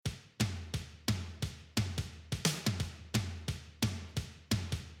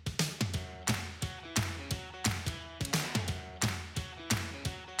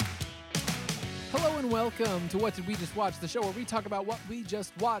welcome to What Did We Just Watch, the show where we talk about what we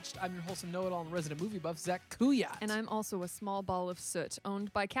just watched. I'm your wholesome know-it-all and resident movie buff, Zach Kuyat. And I'm also a small ball of soot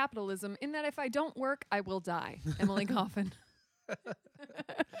owned by capitalism in that if I don't work, I will die. Emily Coffin.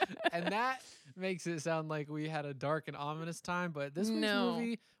 And that makes it sound like we had a dark and ominous time, but this week's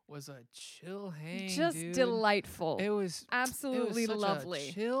movie was a chill hang, Just dude. delightful. It was absolutely it was such lovely.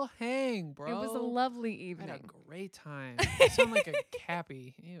 A chill hang, bro. It was a lovely I evening. had a great time. I sound like a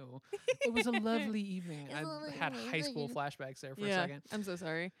cappy. Ew. It was a lovely evening. I had high school flashbacks there for a second. I'm so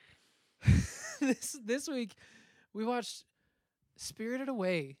sorry. This week we watched Spirited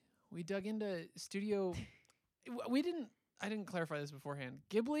Away. We dug into studio. I didn't clarify this beforehand.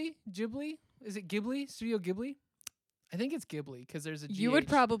 Ghibli? Is it Ghibli? Studio Ghibli? I think it's Ghibli because there's a GH. You would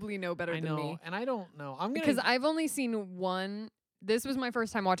probably know better I than know, me. and I don't know. I'm gonna Because I've only seen one. This was my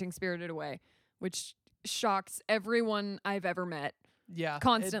first time watching Spirited Away, which shocks everyone I've ever met. yeah,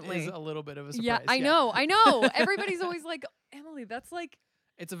 constantly. It is a little bit of a surprise. Yeah, I know. Everybody's always like, Emily, that's like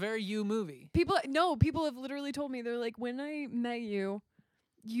It's a very you movie. people have literally told me, they're like, when I met you,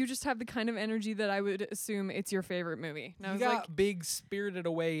 you just have the kind of energy that I would assume it's your favorite movie. And I You was got like, big Spirited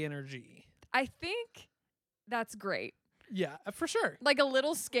Away energy. I think that's great. Yeah, for sure. Like a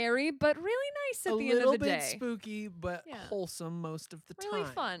little scary, but really nice at a the end of little the bit day. spooky, but Yeah. wholesome most of the Really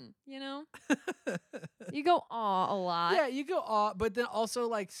time. fun, you know? You go aw a lot. Yeah, you go but then also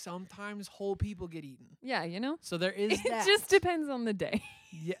like sometimes whole people get eaten. Yeah, you know? So there is It that. just depends on the day.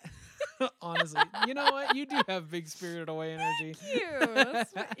 Yeah. Honestly, you know what? You do have big Spirited Away energy.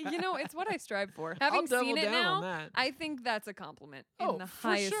 You know, it's what I strive for. Having I'll double seen it down now, on that. I think that's a compliment Oh, in the for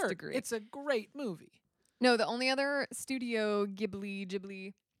highest sure. degree. It's a great movie. No, the only other studio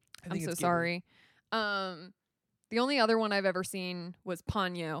Ghibli. I I'm think so it's Ghibli. sorry. The only other one I've ever seen was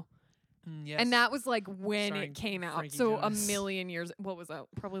Ponyo. Yes. And that was like when Starring it came out. Frankie So Jonas. a million years. What was that?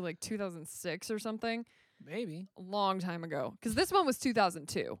 Probably like 2006 or something. Maybe. A long time ago. Because this one was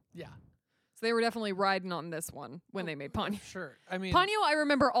 2002. Yeah. So they were definitely riding on this one when they made Ponyo. Sure. I mean, Ponyo, I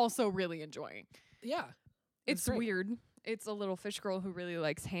remember also really enjoying. yeah. It's great. weird. It's a little fish girl who really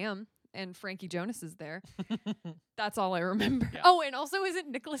likes ham, and Frankie Jonas is there. That's all I remember. Yeah. Oh, and also, isn't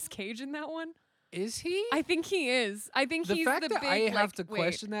Nicolas Cage in that one? Is he? I think he is. I think the he's fact the that big. I have like, to wait,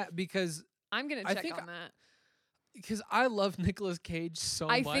 question that because I'm gonna I check think on that. I love Nicolas Cage so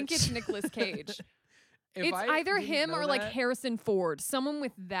I much. think it's Nicolas Cage. If It's I either didn't him know or like that, Harrison Ford, someone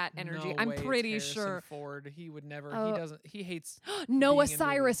with that energy. no I'm way it's pretty Harrison sure. Ford. He would never. Oh. He doesn't. He hates. Noah being in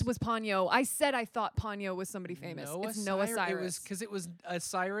Cyrus movies. was Ponyo. I said I thought Ponyo was somebody famous. It's Noah Cyrus. It was because it was a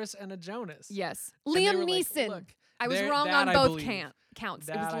Cyrus and a Jonas. Yes, And they Liam were like, Neeson. "Look, I was there- wrong that on I both believe. counts.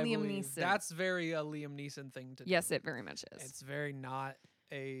 It That was I Liam believe. Neeson. That's very a Liam Neeson thing to do. Yes, it very much is. It's very not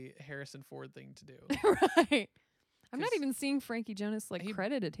a Harrison Ford thing to do. Right. I'm not 'Cause even seeing Frankie Jonas like he-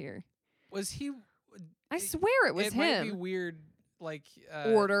 credited here. Was he? I swear it was it him. might be weird, like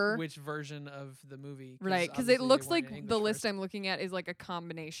Order. which version of the movie, Right, because obviously it they looks weren't like in the English list first. I'm looking at is like a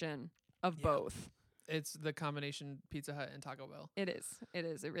combination of Yeah. both. It's the combination Pizza Hut and Taco Bell. It is. It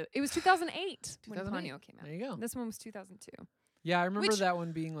is. It was 2008 when 2008. Ponyo came out. There you go. This one was 2002. Yeah, I remember Which- that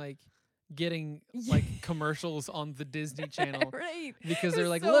one being like getting Yeah. like commercials on the Disney Channel Right. because It they're was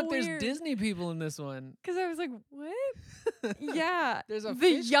like, so look, weird. there's Disney people in this one. Because I was like, what? Yeah. There's a the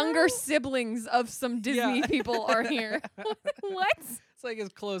fish younger girl? siblings of some Disney Yeah. people are here. What? It's like as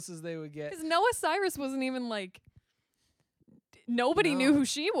close as they would get. Because Noah Cyrus wasn't even like. Nobody knew No. who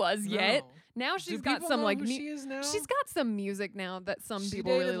she was yet. No. Now Do she's got people some know like who she is now. she's got some music now that some She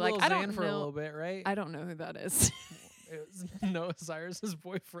people really dated like. Lil I Xan don't for a little know. bit, right? I don't know who that is. It was Noah Cyrus's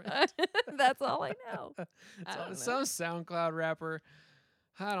boyfriend. That's all I know. It's don't know. some SoundCloud rapper.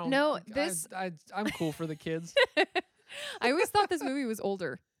 I don't No, I- this- I'm cool for the kids. I always thought this movie was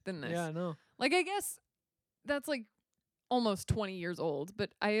older than this. Yeah, I know. Like I guess that's like almost 20 years old,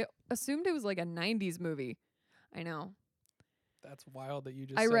 but I assumed it was like a 90s movie. I know. That's wild that you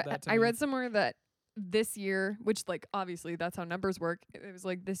just I said read that to I me. read somewhere that this year, which like obviously that's how numbers work. It was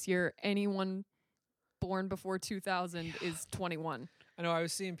like this year anyone born before 2000 is 21. I know I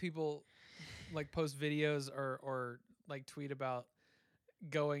was seeing people like post videos or like tweet about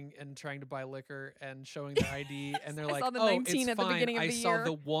going and trying to buy liquor and showing their ID and they're I like, saw the "Oh, 19 it's at the fine. beginning of I the saw year."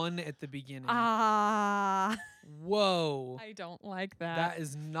 the 1 at the beginning." Ah, Whoa. I don't like that. That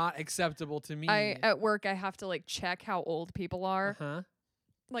is not acceptable to me. At work I have to like check how old people are. Uh-huh.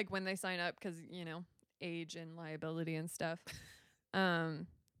 Like when they sign up because age and liability and stuff.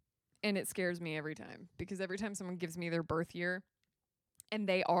 And it scares me every time because every time someone gives me their birth year and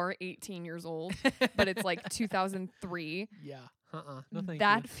they are 18 years old, but it's like 2003, Yeah. No, thank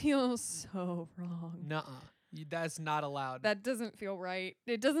that you. feels so wrong. Nuh-uh. That's not allowed. That doesn't feel right.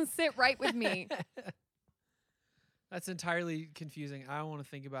 It doesn't sit right with me. That's entirely confusing. I don't want to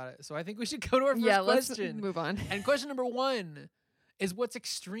think about it. So I think we should go to our first Yeah, let's question. move on. And question number 1 is, what's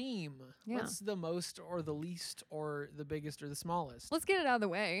extreme? Yeah. What's the most or the least or the biggest or the smallest? Let's get it out of the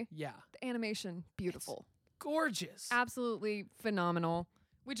way. Yeah. The animation, beautiful. Gorgeous. Absolutely phenomenal,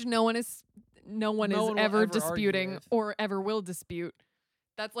 which no one is one will ever ever argue disputing with. or ever will dispute.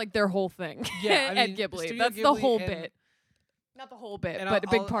 That's like their whole thing. Yeah, I at mean, Ghibli. Studio That's the Ghibli whole and- bit. Not the whole bit, And but a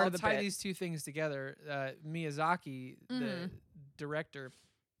big part I'll of the tie bit. these two things together. Miyazaki, the Mhm. director,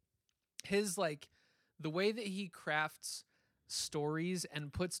 his like the way that he crafts stories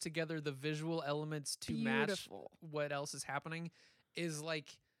and puts together the visual elements to match Beautiful. what else is happening is like,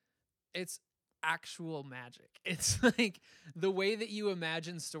 it's actual magic. It's like the way that you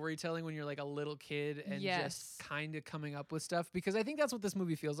imagine storytelling when you're like a little kid and Yes. just kind of coming up with stuff, because I think that's what this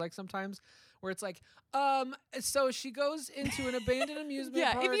movie feels like sometimes, where it's like so she goes into an abandoned amusement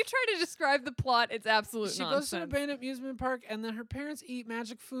Yeah, park. if you try to describe the plot, it's absolute She nonsense. goes to an abandoned amusement park, and then her parents eat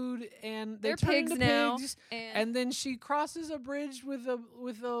magic food, and they They're turn pigs into now, pigs. and And then she crosses a bridge with a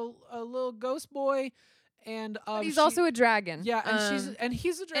little ghost boy, and but he's she- also a dragon. yeah, and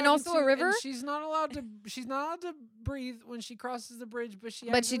he's a dragon also a too, and river? she's not allowed to breathe when she crosses the bridge, but she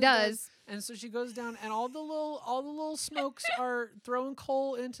but she actually does. and so she goes down, and all the little smokes are throwing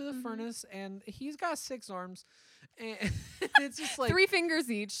coal into the Mhm. furnace, and he's got 6 arms, and it's just like 3 fingers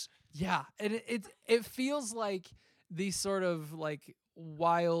each. yeah, and it feels like the sort of like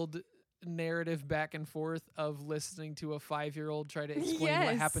wild narrative back and forth of listening to a 5-year-old try to explain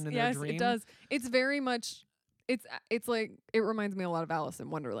what happened in yes, their dream. it does. It's very much. It's like it reminds me a lot of Alice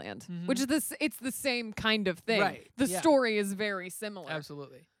in Wonderland, which is this. It's the same kind of thing. Right, The yeah. story is very similar.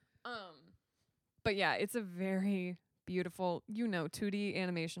 Absolutely. But yeah, it's a very beautiful. 2D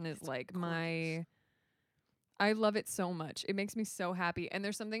animation is It's like gorgeous. my. I love it so much. It makes me so happy, and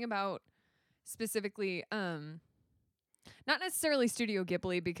there's something about specifically not necessarily Studio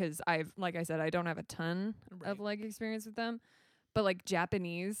Ghibli, because like I said, I don't have a ton of Right. like experience with them, but like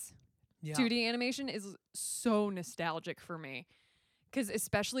Japanese Yeah. 2D animation is so nostalgic for me, because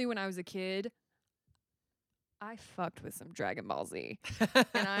especially when I was a kid, I fucked with some Dragon Ball Z,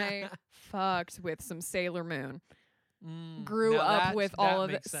 and I fucked with some Sailor Moon. Grew now up that- with that all of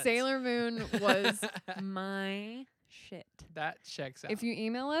it. makes sense. Sailor Moon was my shit. That checks out. If you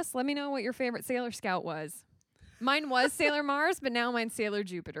email us, let me know what your favorite Sailor Scout was. Mine was Sailor Mars, but now mine's Sailor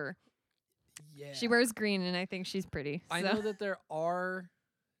Jupiter. yeah. She wears green, and I think she's pretty. I so- know that there are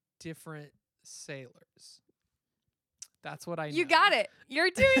different sailors. That's what I know. You got it. You're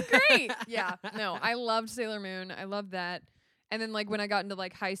doing great. Yeah. No, I loved Sailor Moon. I loved that. And then like when I got into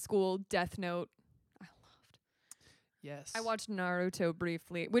like high school, Death Note, I loved. Yes. I watched Naruto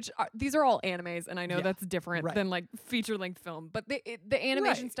briefly, which these are all animes, and I know Yeah, that's different right. than like feature length film, but the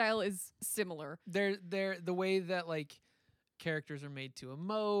animation Right. style is similar. They're the way that like characters are made to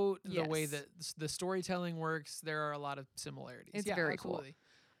emote, the way Yes. that the storytelling works, there are a lot of similarities. It's Yeah, very cool. absolutely.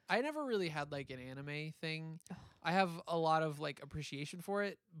 I never really had like an anime thing. Ugh. I have a lot of like appreciation for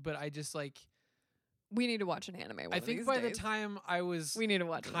it, but I just like We need to watch an anime. One I of think these by days. the time I was we need to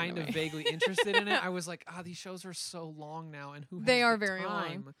watch an kind of anime. vaguely interested in it, I was like, these shows are so long now, and who has They are the very long.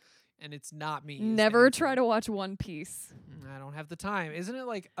 time? And it's not me. is Never the try answer. to watch One Piece. I don't have the time. Isn't it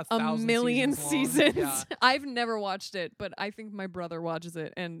like A 1,000 million seasons long? seasons. Yeah. I've never watched it, but I think my brother watches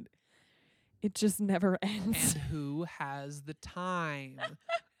it, and it just never ends. And who has the time?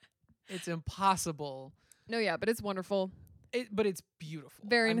 It's impossible. No, yeah, but it's wonderful. But it's beautiful.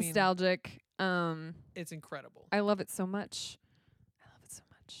 Very I mean, nostalgic. it's incredible. I love it so much. I love it so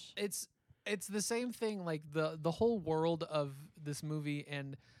much. It's the same thing. Like the whole world of this movie,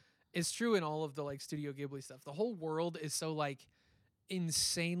 and it's true in all of the like Studio Ghibli stuff. The whole world is so like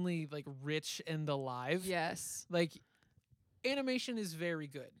insanely like rich and alive. Yes. Like animation is very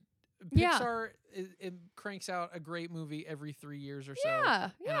good. Yeah. Pixar it cranks out a great movie every 3 years or so. Yeah.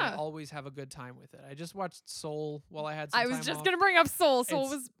 And I Yeah. always have a good time with it. I just watched Soul while I had some I was time just off. gonna bring up Soul.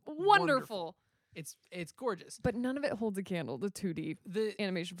 Soul It's was wonderful. It's gorgeous. But none of it holds a candle to 2D The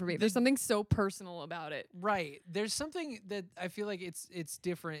animation for me. The- There's something so personal about it. right. There's something that I feel like it's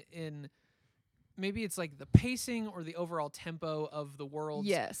different in, maybe it's like the pacing or the overall tempo of the world.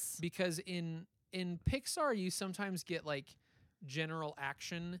 Yes. Because in Pixar you sometimes get like general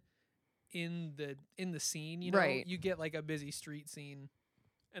action in the scene, you know. Right. You get like a busy street scene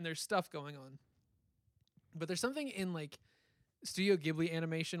and there's stuff going on. But there's something in like Studio Ghibli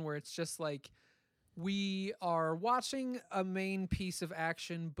animation where it's just like we are watching a main piece of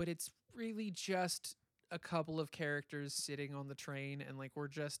action, but it's really just a couple of characters sitting on the train, and like we're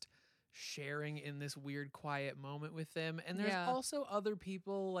just sharing in this weird quiet moment with them. And there's Yeah. also other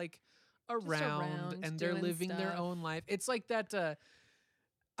people like around and they're doing living their stuff. own life. It's like that.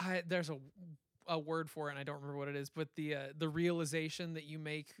 There's a word for it, and I don't remember what it is, but the realization that you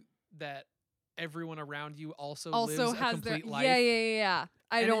make that everyone around you also lives a has their complete life. yeah.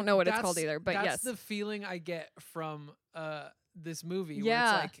 I And don't know what it's called either, but that's yes. the feeling I get from this movie. Yeah.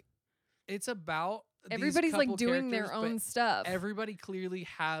 Where it's like it's about these Everybody's like couple doing their characters, but own stuff. everybody clearly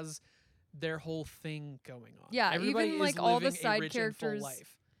has their whole thing going on. Yeah, everybody even is like all the living a side rich and full characters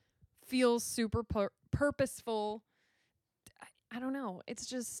life. feels super purposeful. I don't know. It's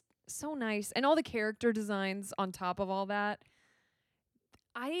just so nice. And all the character designs on top of all that.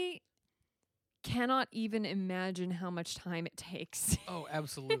 I cannot even imagine how much time it takes Oh,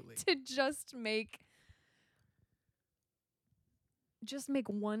 absolutely. to just make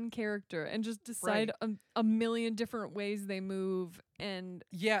one character and just decide a million different ways they move. And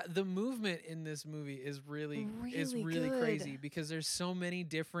Yeah, the movement in this movie is really Really good. crazy because there's so many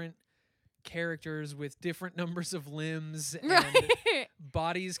different characters with different numbers of limbs and right.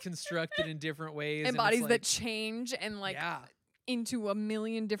 bodies constructed in different ways and it's bodies like, that change and like yeah, into a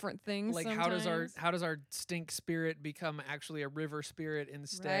million different things. like sometimes. how does our stink spirit become actually a river spirit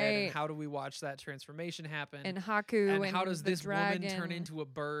instead, Right. and how do we watch that transformation happen? and Haku And how does the this dragon. woman turn into a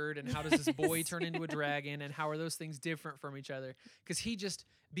bird, and how does this boy Yes. turn into a dragon, and how are those things different from each other? Because he just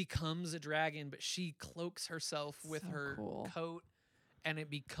becomes a dragon, but she cloaks herself with So her cool. coat, and it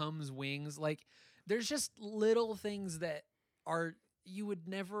becomes wings. Like there's just little things that are you would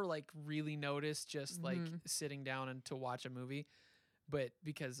never like really notice just like Mhm. sitting down and to watch a movie, but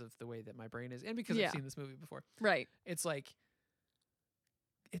because of the way that my brain is, and because Yeah. I've seen this movie before, Right. it's like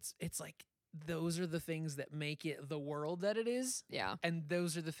it's like those are the things that make it the world that it is, Yeah. and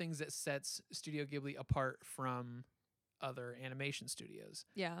those are the things that sets Studio Ghibli apart from other animation studios.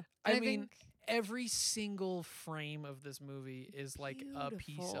 Yeah. I And mean, think, every single frame of this movie is like a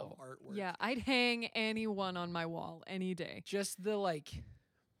piece of Beautiful. artwork. yeah, I'd hang anyone on my wall any day. Just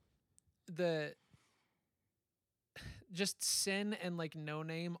just Sen and like No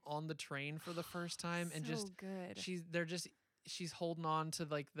Name on the train for the first time, and So just good. she's holding on to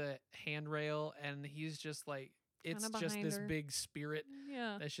like the handrail, and he's just like it's Kinda just behind this her. big spirit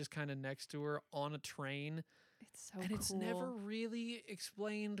Yeah. that's just kind of next to her on a train. It's so And cool. it's never really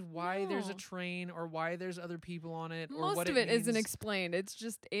explained why there's a No. train or why there's other people on it or Most what of it it isn't means. explained. It's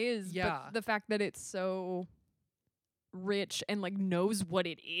just is. Yeah. But the fact that it's so rich and like knows what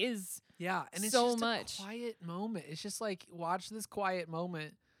it is. Yeah, and it's so just much. a quiet moment. It's just like watch this quiet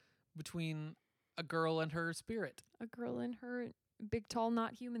moment between a girl and her spirit, A girl and her big, tall,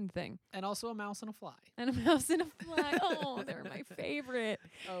 not human thing. and also a mouse and a fly. And a mouse and a fly. Oh, they're my favorite.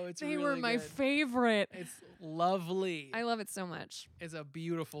 Oh, it's They really were my good. favorite. It's lovely. I love it so much. It's a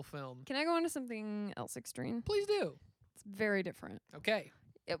beautiful film. Can I go on to something else extreme? Please do. It's very different. Okay.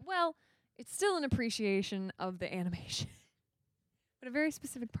 Well, it's still an appreciation of the animation, but a very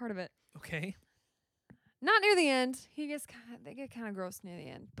specific part of it. Okay. Not near the end. They get kind of gross near the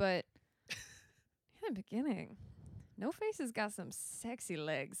end, but in the beginning, No Face has got some sexy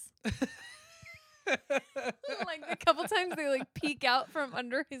legs. Like a couple times they like peek out from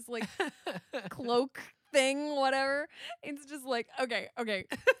under his like cloak thing, whatever. It's just like, okay,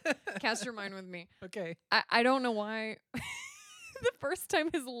 cast your mind with me. Okay. I don't know why. The first time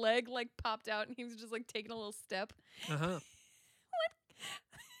his leg like popped out and he was just like taking a little step. Uh-huh.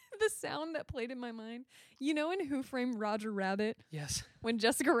 The sound that played in my mind. You know in Who Framed Roger Rabbit? Yes. When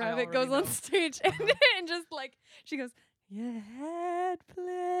Jessica Rabbit goes already on know. stage Uh-huh. and just like she goes, "You had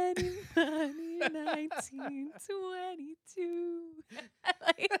plenty money, 1922."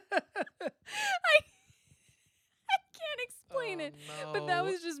 Like, I can't explain it, but that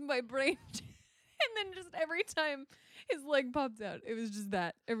was just my brain. And then just every time his leg popped out, it was just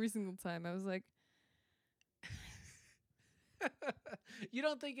that every single time. I was like, You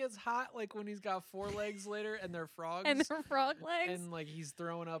don't think it's hot like when he's got 4 legs later and they're frogs? and they're frog legs. and like he's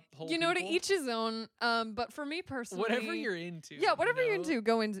throwing up whole You know, to people? each his own. But for me personally, Whatever you're into. yeah, whatever you you're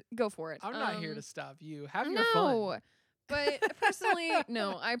know? into, go for it. I'm not here to stop you. Have your no, fun. but personally,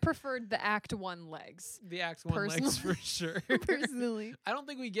 no. I preferred the Act 1 legs. The Act 1 legs for sure. Personally, I don't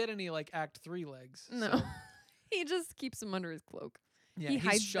think we get any like Act 3 legs. no. so, He just keeps them under his cloak. yeah, he he's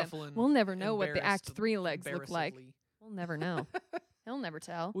hides shuffling. them. We'll never know what the Act embarrassed- 3 legs look like. embarrassedly. We'll never know. He'll never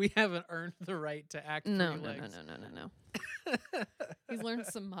tell. We haven't earned the right to Act 3 No, no, no, legs. no. He's learned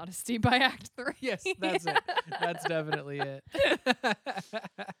some modesty by Act 3. Yes, that's it. That's definitely it.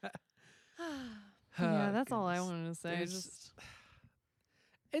 Yeah, that's all I goodness. wanted to say. There's- Just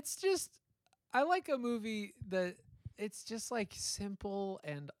It's just I like a movie that it's just like simple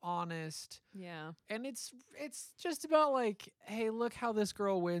and honest. Yeah. And it's just about like, hey, look how this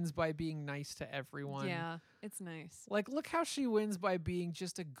girl wins by being nice to everyone. Yeah. It's nice. Like, look how she wins by being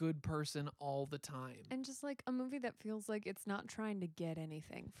just a good person all the time. And just like a movie that feels like it's not trying to get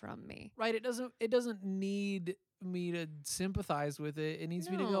anything from me. Right? It doesn't need me to sympathize with it. It needs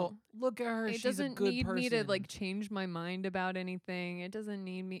me to go, No. look at her. It She's a doesn't good need person. me to like change my mind about anything. It doesn't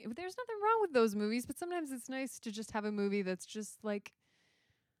need me. There's nothing wrong with those movies, but sometimes it's nice to just have a movie that's just like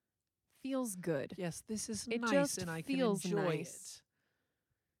feels good. Yes, this is It nice just and I can feels enjoy nice.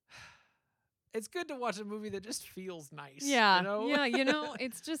 it. It's good to watch a movie that just feels nice. Yeah. You know? Yeah,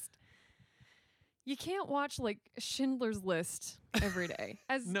 it's just you can't watch like Schindler's List every day.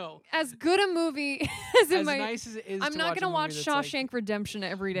 As No. as good a movie as As my nice as it is I'm to not watch a gonna movie watch that's Shawshank like, Redemption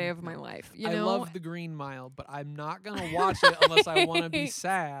every day of my life. You I know? love The Green Mile, but I'm not going to watch it unless I want to be Right.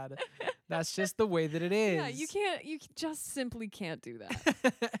 sad. That's just the way that it is. Yeah, you just simply can't do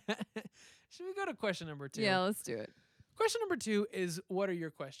that. Should we go to question number 2? Yeah, let's do it. Question number 2 is, what are your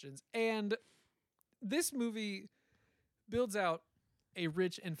questions? And this movie builds out a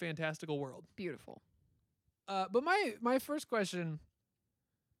rich and fantastical world. Beautiful. But my first question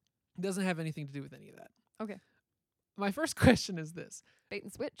doesn't have anything to do with any of that. Okay. My first question is this. Bait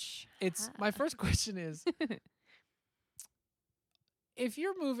and switch. My first question is, if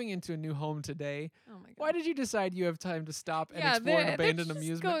you're moving into a new home today, Oh my god. why did you decide you have time to stop and yeah, explore an they're abandoned just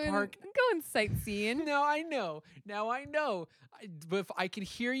amusement park? Going sightseeing. Now I know. But if I can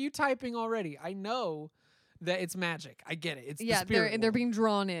hear you typing already, I know that it's magic. I get it. It's the Yeah, spirit they're world. being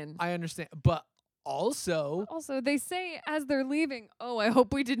drawn in. I understand. But also, Also, they say as they're leaving, "Oh, I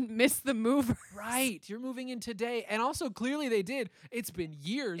hope we didn't miss the mover." right, you're moving in today. And also, clearly they did. It's been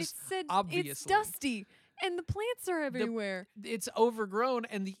years. It said it's obviously. dusty and the plants are everywhere. It's overgrown,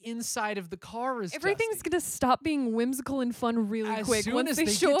 and the inside of the car is Everything's dusty. gonna stop being whimsical and fun really As quick soon once as they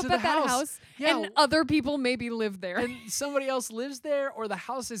they show get up to at the that house. house Yeah, and other people maybe live there. and somebody else lives there, or the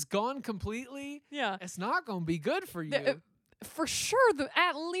house is gone completely. yeah. It's not going to be good for you. For sure,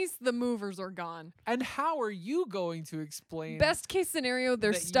 at least the movers are gone. And how are you going to explain? Best case scenario,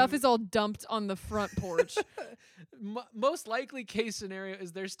 their that stuff you- is all dumped on the front porch. Most likely case scenario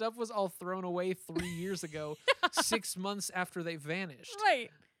is their stuff was all thrown away 3 years ago, 6 months after they vanished. Right.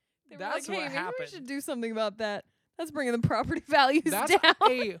 They were That's like, what hey, maybe happened. we should do something about that. That's bringing the property values That's down.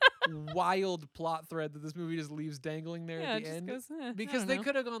 a wild plot thread that this movie just leaves dangling there yeah, at it the just end. goes, I Because don't they know.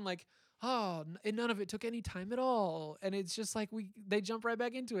 could have gone like, oh, and none of it took any time at all. And it's just like they jump right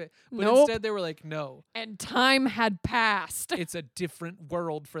back into it. But Nope. instead they were like, no, And time had passed. it's a different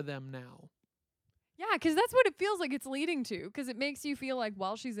world for them now. Yeah, because that's what it feels like it's leading to. Because it makes you feel like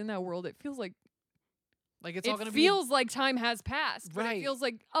while she's in that world, it feels like Like it's all it gonna feels like time has passed. But Right. it feels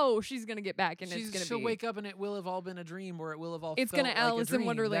like, oh, she's gonna get back and be. it's gonna She'll be. wake up and it will have all been a dream, or it will have all. It's felt gonna like a Alice in dream, that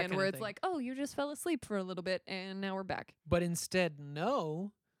Wonderland, kind where of it's thing. like, oh, you just fell asleep for a little bit and now we're back. But instead,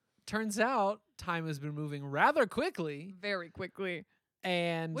 no. Turns out time has been moving rather quickly, Very quickly.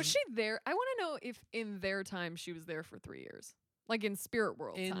 and Was she there? I want to know if in their time she was there for 3 years, like in Spirit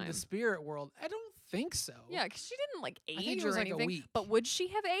World in time. the spirit world, I don't think so. Yeah, because she didn't like I think age it was or like a anything. week. But would she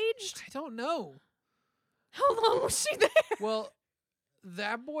have aged? I don't know. How long was she there? Well,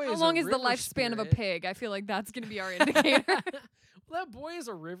 that boy How is long a is the river lifespan of a spirit. pig? I feel like that's gonna be our indicator. Well, that boy is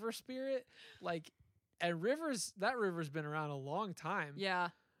a river spirit, like, and that river's been around a long time. yeah,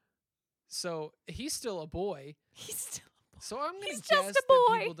 So he's still a boy. he's still. So I'm gonna He's guess just a that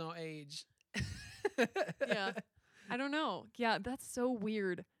boy. people don't age. Yeah. I don't know. Yeah, that's so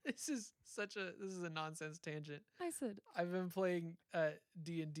weird. This is a nonsense tangent. I said. I've been playing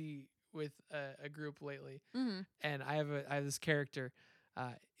D&D with a group lately, Mm-hmm. and I have this character.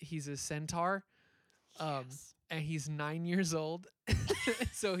 He's a centaur, and he's 9 years old.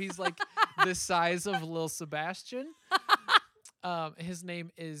 So he's like the size of Lil Sebastian. His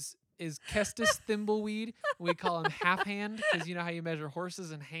name is Kestis Thimbleweed. We call him Half Hand because you know how you measure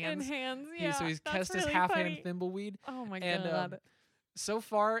horses in hands. And hands. Yeah. So he's that's Kestis really Half Hand funny. Thimbleweed. Oh my And god. so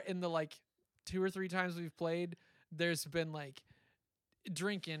far in the like 2 or 3 times we've played, there's been like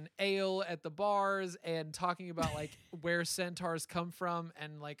drinking ale at the bars and talking about like where centaurs come from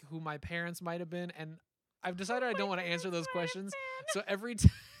and like who my parents might have been. And I've decided I don't want to answer those questions. So every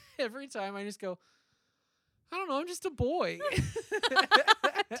time I just go, I don't know, I'm just a boy.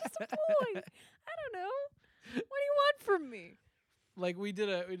 Just a boy. I don't know. What do you want from me? Like we did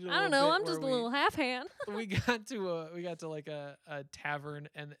a I don't little know. bit I'm just a where little half hand. we got to like a tavern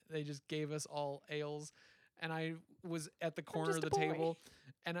and they just gave us all ales, and I was at the corner of just the a boy. table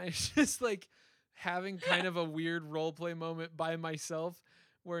and I was just like having kind of a weird role play moment by myself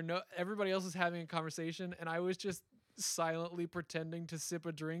where everybody else is having a conversation and I was just silently pretending to sip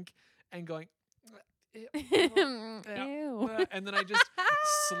a drink and going, "Ew." Ew. And then I just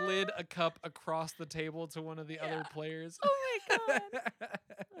slid a cup across the table to one of the other players. Oh my god.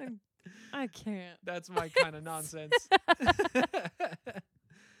 I can't. That's my kind of nonsense.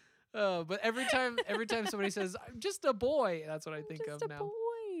 Oh, but every time somebody says, "I'm just a boy," that's what I think Just of a now.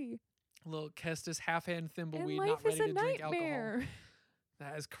 boy. Little Kestis half-hand And thimbleweed, life not ready is to a drink alcohol. nightmare.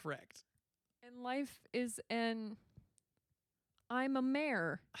 That is correct. And life is an I'm a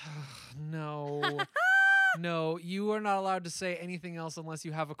mare. No. No, you are not allowed to say anything else unless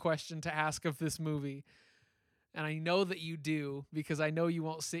you have a question to ask of this movie. And I know that you do, because I know you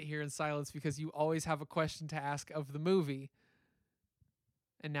won't sit here in silence, because you always have a question to ask of the movie.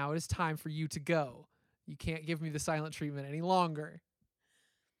 And now it is time for you to go. You can't give me the silent treatment any longer.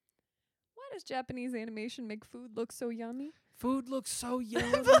 Why does Japanese animation make food look so yummy? Food looks so yummy.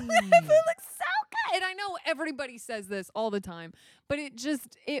 Food looks so good. And I know everybody says this all the time, but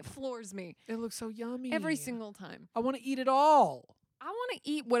it floors me It looks so yummy. every single time. I want to eat it all. I want to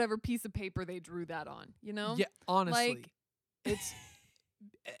eat whatever piece of paper they drew that on, you know? Yeah, honestly. Like-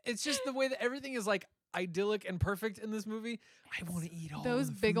 It's just the way that everything is like idyllic and perfect in this movie. I want to eat all Those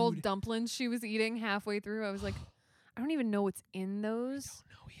the big old food. dumplings she was eating halfway through, I was like, I don't even know what's in those.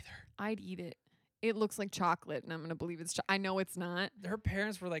 I don't know either. I'd eat it. It looks like chocolate, and I'm going to believe it's I know it's not. Her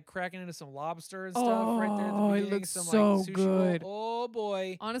parents were like cracking into some lobster and stuff right there at the Oh, it beginning. looks some, so like, sushi roll. good. Oh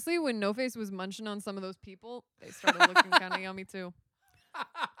boy. Honestly, when No Face was munching on some of those people, they started looking kind of yummy too.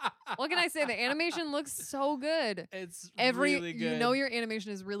 What can I say? The animation looks so good. It's Every really good. you know your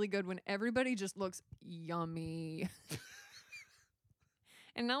animation is really good when everybody just looks yummy.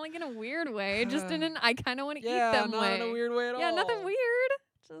 And not like in a weird way, just in an I kind of want to eat them not way. in a weird way at all. Yeah, nothing weird.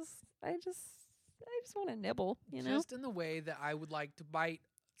 I just want to nibble, you know? Just in the way that I would like to bite.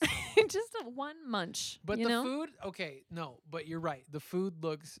 Just a one munch. But you the know? food, okay, no, but you're right. The food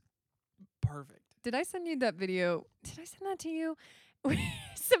looks perfect. Did I send you that video? Did I send that to you? Where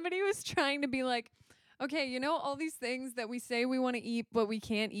somebody was trying to be like, okay, you know all these things that we say we want to eat but we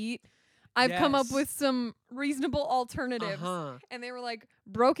can't eat? I've come up Yes. with some reasonable alternatives. Uh-huh. And they were like,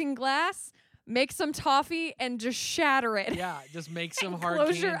 broken glass, make some toffee, and just shatter it. Yeah, just make some And hard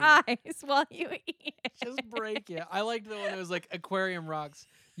close candy. your eyes while you eat it. Just break it. I liked the one that was like aquarium rocks.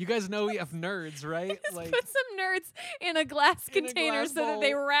 You guys know we have nerds, right? Just Like put some nerds in a glass In a container glass so that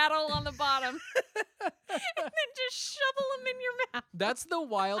they bowl. rattle on the bottom. And then just shovel them in your mouth. that's the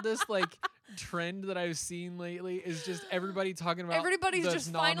wildest like trend that I've seen lately is just everybody talking about Everybody's the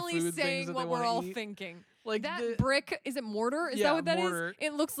just finally non-food things saying that what they we're wanna all eat. thinking. Like That the, brick, is it mortar? Is Yeah, that what that is? mortar.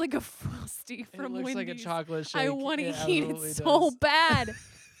 It looks like a frosty it from looks Wendy's. like a chocolate shake. I want to eat absolutely it so does. bad.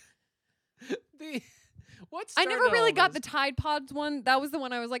 The what's I never really got the Tide Pods one. That was the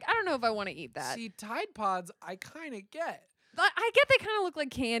one I was like, I don't know if I want to eat that. See, Tide Pods, I kind of get. I get they kind of look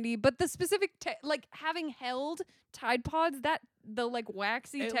like candy, but the specific like having held Tide Pods, that the like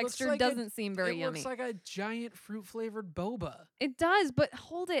waxy It looks texture like doesn't seem very it yummy. looks like a giant fruit flavored boba. It does, but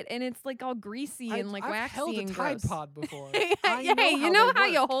hold it, and it's like all greasy and like I've waxy held a and Tide gross. Pod before. Hey, I you know they how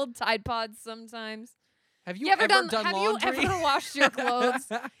you work. hold Tide Pods sometimes. Have you, You ever done have laundry? you ever washed your clothes?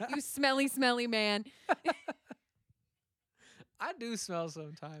 You smelly man. I do smell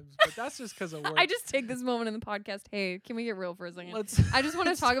sometimes, but that's just because of work. I just take this moment in the podcast. Hey, can we get real for a second? Let's. I just want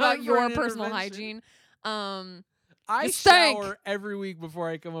to it's talk time about for your an personal intervention. hygiene. I You stink. shower every week before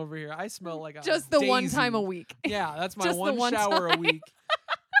I come over here. I smell like a Just the one daisy. time a week. Yeah, that's my Just the one one shower a time. week.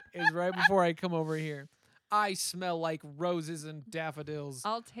 Is right before I come over here. I smell like roses and daffodils.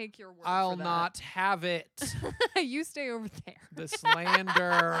 I'll take your word I'll for that. not have it. You stay over there. The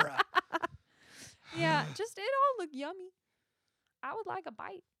slander. Yeah, just it all look yummy. I would like a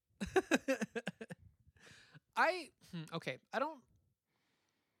bite. Okay. I don't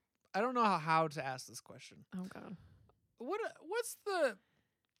know how to ask this question. Oh god. What are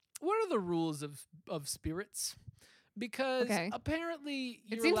the rules of spirits? Because Okay. apparently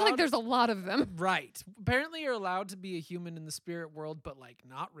It you're seems like allowed- there's a lot of them. right. Apparently you're allowed to be a human in the spirit world, but like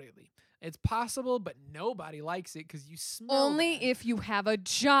not really. It's possible, but nobody likes it because you smell Only bad. if you have a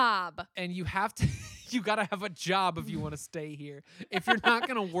job. And you have to you gotta have a job if you want to stay here. If you're not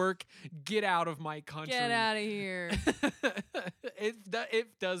gonna work, get out of my country. Get out of here.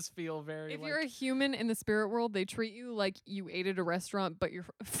 It does feel very If like, you're a human in the spirit world, they treat you like you ate at a restaurant, but you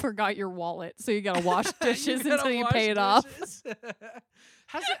forgot your wallet, so you gotta wash dishes gotta until you wash pay it off. dishes.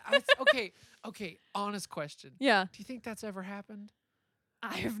 Okay, honest question. Yeah, Do you think that's ever happened?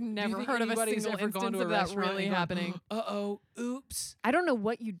 I have Do you never think heard of a anybody's single ever gone instance to a of that restaurant really and gone, happening. Uh-oh, oops. I don't know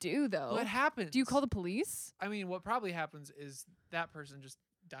what you do though. What happens? Do you call the police? I mean, what probably happens is that person just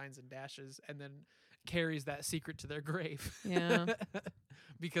dines and dashes and then carries that secret to their grave. Yeah.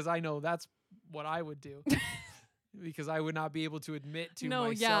 Because I know that's what I would do. Because I would not be able to admit to No,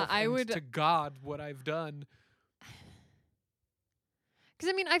 myself yeah, I and would- to God what I've done. Because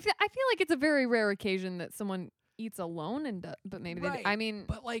I mean, I feel like it's a very rare occasion that someone eats alone, and but maybe Right, I mean,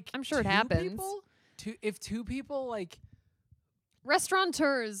 But like, I'm sure it two happens. People, if two people like,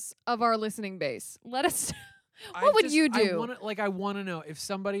 restaurateurs of our listening base, let us. I What would just- you I do? want to know if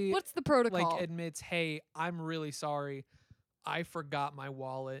somebody What's the protocol? like admits, "Hey, I'm really sorry. I forgot my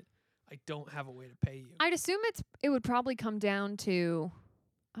wallet. I don't have a way to pay you." I'd assume it would probably come down to,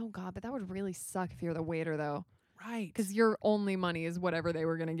 oh god, but that would really suck if you're the waiter though, Right. because your only money is whatever they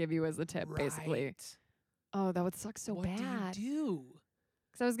were gonna give you as a tip, basically. Right. Oh, that would suck so what bad. do you do?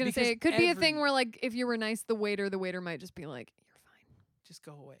 Because I was gonna Because say it could be a thing every- where like if you were nice, the waiter might just be like, you're fine. Just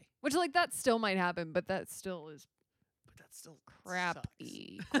go away. Which like that still might happen, but that still is But that still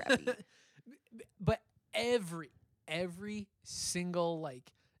crappy, sucks. crappy. But every single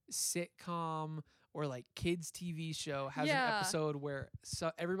like sitcom or like kids TV show has Yeah. an episode where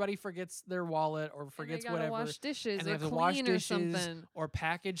everybody forgets their wallet or And forgets they gotta whatever wash dishes and they or have to clean wash or dishes something. or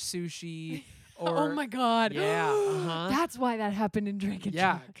package sushi or Oh my god! Yeah, uh-huh. That's why that happened in Drake and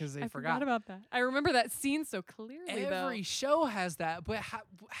yeah, Jack. because they I forgot. about that. I remember that scene so clearly. Every show has that, but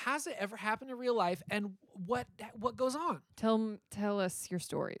has it ever happened in real life? And what goes on? though. Tell us your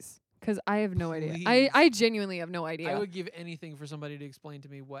stories, because I have no idea. Please. I genuinely have no idea. I would give anything for somebody to explain to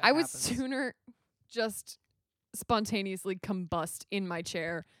me what I would happens. sooner just spontaneously combust in my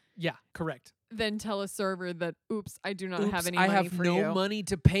chair Yeah, correct. than tell a server that, oops, I do not Oops, have any I money have for no you. money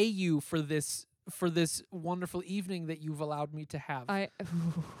to pay you for this wonderful evening that you've allowed me to have. No.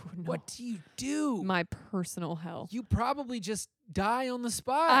 What do you do? My personal hell. You probably just die on the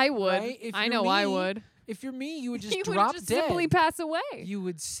spot. I would. right? If I you're know I me- would. If you're me, you would just You drop would just dead. simply pass away. You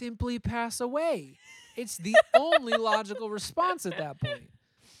would simply pass away. It's the only logical response at that point.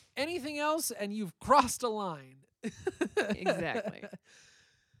 Anything else, and you've crossed a line. Exactly.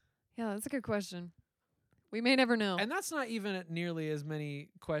 Yeah, that's a good question. We may never know. And that's not even nearly as many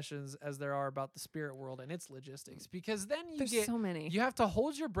questions as there are about the spirit world and its logistics. Because then There's so many. you have to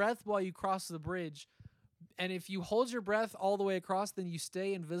hold your breath while you cross the bridge. And if you hold your breath all the way across, then you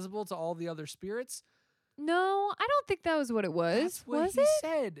stay invisible to all the other spirits. No, I don't think that was what it was. That's what Was he it?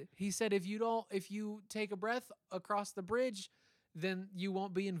 said. He said if you take a breath across the bridge, then you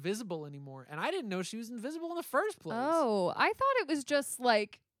won't be invisible anymore. And I didn't know she was invisible in the first place. Oh, I thought it was just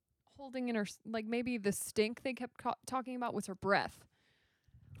like holding in her, like maybe the stink they kept talking about was her breath.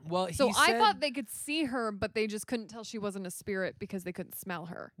 Well, So he I said, thought they could see her, but they just couldn't tell she wasn't a spirit because they couldn't smell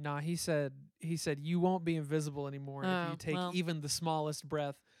her. Nah, he said you won't be invisible anymore if Oh, you take well. even the smallest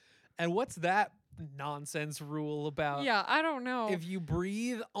breath. And what's that nonsense rule about? Yeah, I don't know. If you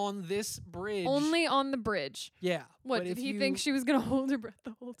breathe on this bridge, Only on the bridge. yeah. What, but did if he you, think she was going to hold her breath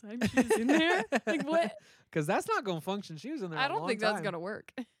the whole time she was in there? Like, what? Because that's not going to function. She was in there. I a don't long think that's time. going to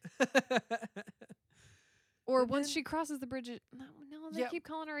work. Or But once then- she crosses the bridge, no, they Yeah. keep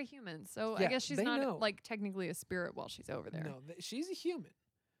calling her a human. So I Yeah, guess she's they not know. like technically a spirit while she's over there. No, she's a human.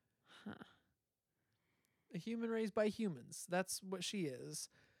 Huh. A human raised by humans. That's what she is.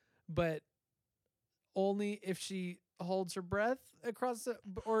 But only if she holds her breath across the,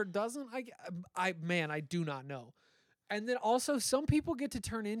 or doesn't. I do not know. And then also some people get to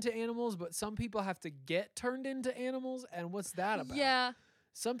turn into animals, but some people have to get turned into animals. And what's that about? Yeah,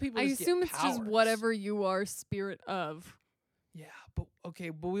 Some people I just get assume it's just powers. whatever you are spirit of. Yeah, but okay,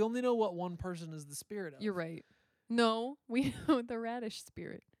 but we only know what one person is the spirit of. You're right. No, we know the radish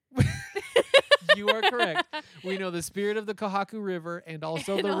spirit. You are correct. We know the spirit of the Kohaku River and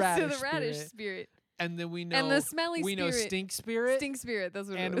also And the also radish the radish spirit. spirit. And then we know And the smelly we know spirit. stink spirit. Stink spirit, that's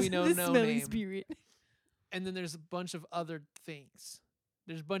what And it was. we know the no smelly name. spirit. And then there's a bunch of other things.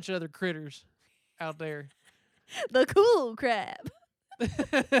 There's a bunch of other critters out there. The cool crab.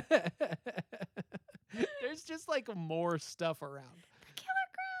 There's just like more stuff around. Killer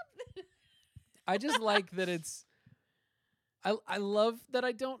crab. I just like that it's I love that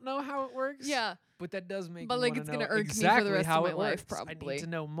I don't know how it works. Yeah. But that does make But, me like, wanna it's gonna know irk me for the exactly rest of how my it life, works. I probably. need to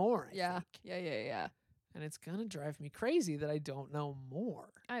know more. I Yeah. think. Yeah. And it's gonna drive me crazy that I don't know more.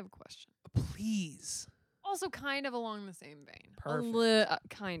 I have a question. Please. Also kind of along the same vein. Perfect.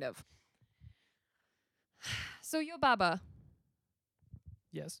 Kind of. So Yo Baba,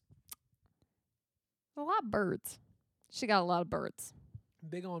 Yes. a lot of birds. She got a lot of birds.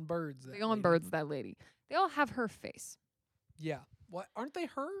 Big on birds. that Big on lady. birds, that lady. They all have her face. Yeah. What? Aren't they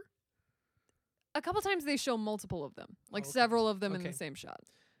her? A couple times they show multiple of them, like Okay. several of them in Okay. the same shot.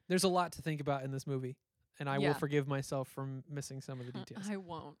 There's a lot to think about in this movie. and I will forgive myself for missing some of the details. I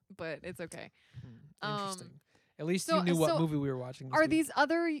won't, but it's okay. Interesting. At least so- you knew what so movie we were watching. This Are week. these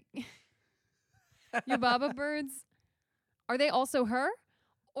other Yubaba birds? Are they also her,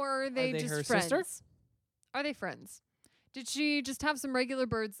 or are they just her friends? sister? Are they friends? Did she just have some regular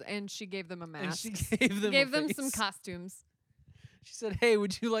birds and she gave them a mask? And she gave them gave a them some face. costumes. She said, "Hey,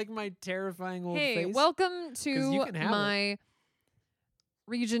 would you like my terrifying old Hey, face?" welcome you to can have it. my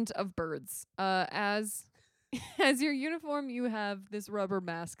regent of birds. As as your uniform, you have this rubber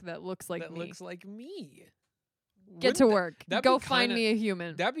mask that looks like that me. looks like me. Get to Wouldn't work. that'd Go be find kinda- me a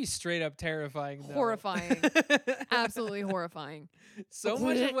human. That'd be straight up terrifying. Though. Horrifying. Absolutely horrifying. So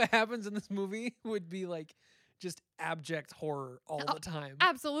much of what happens in this movie would be like just abject horror all Oh, the time.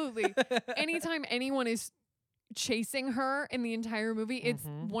 Absolutely. Anytime anyone is chasing her in the entire movie, it's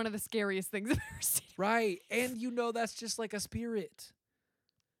Mhm. one of the scariest things I've ever seen. Right. And that's just like a spirit.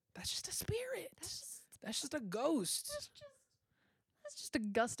 That's just a spirit. That's just a ghost. That's just a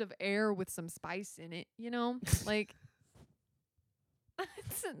gust of air with some spice in it, you know? Like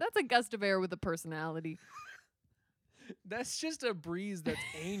that's a gust of air with a personality. That's just a breeze that's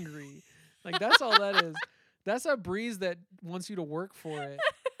angry. Like that's all that is. That's a breeze that wants you to work for it.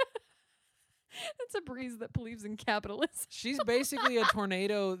 That's a breeze that believes in capitalism. She's basically a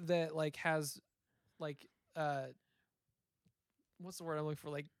tornado that like has like what's the word I'm looking for?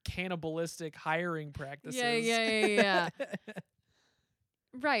 Like cannibalistic hiring practices. Yeah.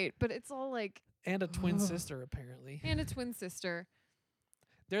 Right, but it's all like And a twin Ugh. sister apparently. and a twin sister.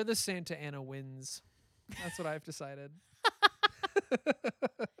 They're the Santa Ana Winds. That's what I've decided.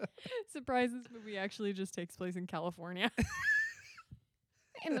 Surprise, this movie actually just takes place in California.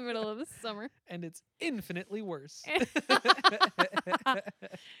 In the middle of the summer. And it's infinitely worse.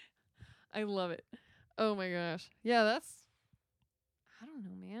 I love it. Oh my gosh. Yeah, I don't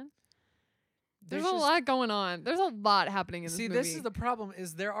know, man. There's a just- lot going on. There's a lot happening in this See, movie. this is the problem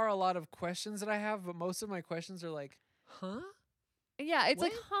is there are a lot of questions that I have, but most of my questions are like, huh? Yeah, it's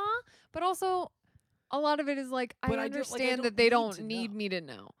like, What? huh? But also a lot of it is like But I I don't- like, I understand don't that they need don't to need know. me to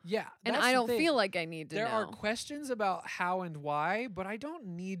know. Yeah. And that's I the don't thing. feel like I need to there know. are questions about how and why, but I don't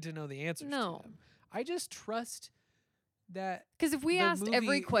need to know the answers No. to them. I just trust that Because if we the asked movie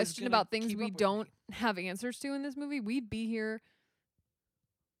every is question gonna about things keep we up with don't me. have answers to in this movie, we'd be here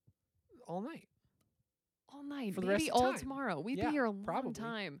all night. all night, For the maybe rest of all time. tomorrow. We'd Yeah, be here a long probably.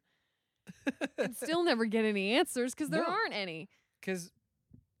 time and still never get any answers because there No. aren't any. Because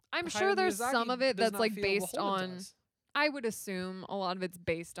I'm sure there's some of it that's like based beholden to on. us. I would assume a lot of it's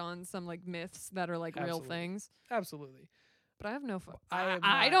based on some like myths that are like real Absolutely. things. Absolutely. But I have no. I am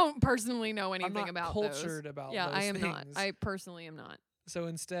I not- don't personally know anything I'm not about cultured those. about Yeah, those I am things. not. I personally am not. So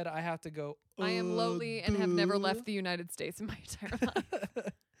instead, I have to go. I am lowly and have never duh." left the United States in my entire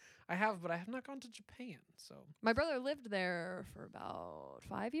life. I have, but I have not gone to Japan. So My brother lived there for about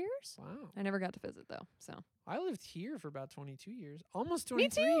 5 years. wow, I never got to visit though. So I lived here for about 22 years, almost Me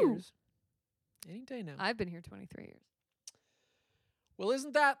 23 too. years. Any day now. I've been here 23 years. Well,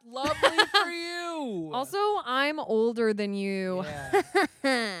 isn't that lovely for you? Also, I'm older than you.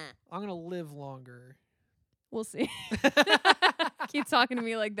 Yeah. I'm gonna live longer. We'll see. Keep talking to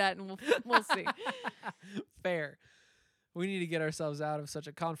me like that, and we'll see. Fair. We need to get ourselves out of such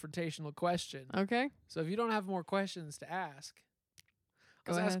a confrontational question. Okay. So if you don't have more questions to ask,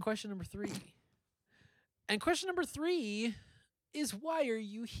 Go let's ask ahead. question number 3. And question number 3 is, why are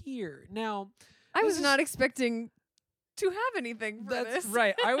you here? Now, I This was is- not expecting to have anything for that's this.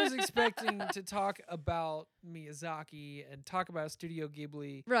 right. I was expecting to talk about Miyazaki and talk about Studio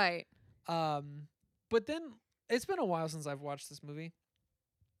Ghibli. Right. But then it's been a while since I've watched this movie.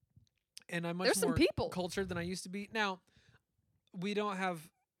 And I'm much There's some more people. cultured than I used to be. Now, we don't have,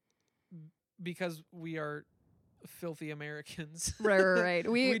 because we are filthy Americans. Right.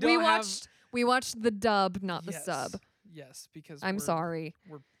 We We don't have- watched the dub, not the Yes. sub. Yes, because I'm we're sorry.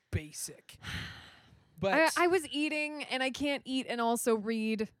 basic. But I was eating and I can't eat and also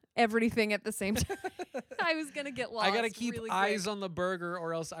read everything at the same time. I was gonna get lost. I gotta keep really eyes quick. on the burger,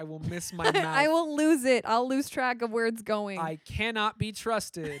 or else I will miss my mouth. I will lose it. I'll lose track of where it's going. I cannot be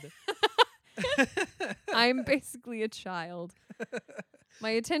trusted. I'm basically a child.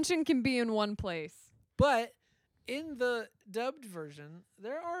 My attention can be in one place. But in the dubbed version,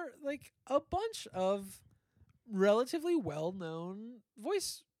 there are like a bunch of relatively well-known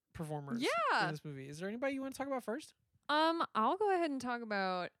voice performers Yeah. in this movie. Is there anybody you want to talk about first? I'll go ahead and talk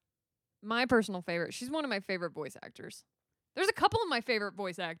about my personal favorite. She's one of my favorite voice actors. There's a couple of my favorite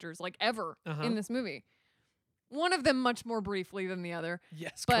voice actors, like ever, Uh-huh. in this movie. One of them much more briefly than the other.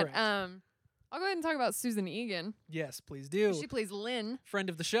 Yes, But correct. I'll go ahead and talk about Susan Egan. Yes, please do. She plays Lynn. Friend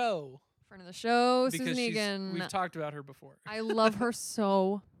of the show. Friend of the show, because Susan Egan. we've talked about her before. I love her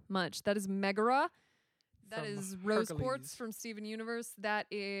so much. That is Megara. That From is Rose Hercules. Quartz from Steven Universe. That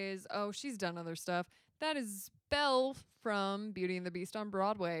is, she's done other stuff. That is Belle from Beauty and the Beast on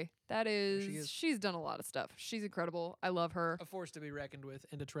Broadway. That is, she's done a lot of stuff. She's incredible. I love her. A force to be reckoned with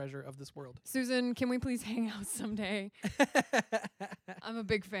and a treasure of this world. Susan, can we please hang out someday? I'm a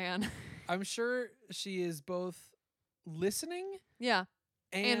big fan. I'm sure she is both listening Yeah.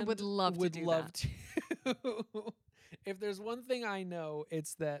 and would love to do that. to. If there's one thing I know,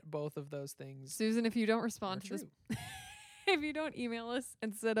 it's that both of those things Susan, if you don't are respond to true. this, if you don't email us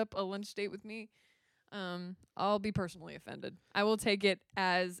and set up a lunch date with me, I'll be personally offended. I will take it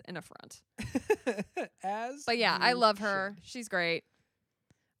as an affront. But yeah, I you love her. should. She's great.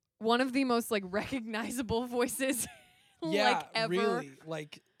 One of the most like recognizable voices Yeah, like ever. really,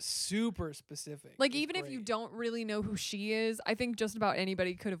 like super specific. Like It's even if you great. don't really know who she is, I think just about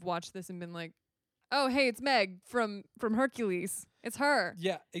anybody could have watched this and been like, "Oh, hey, it's Meg from Hercules. It's her."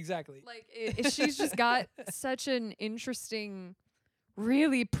 Yeah, exactly. Like she's just got such an interesting,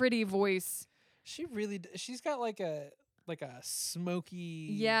 really pretty voice. She really she's got like a smoky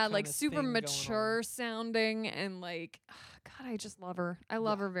Yeah, like kinda super thing going mature on. sounding and like God, I just love her. I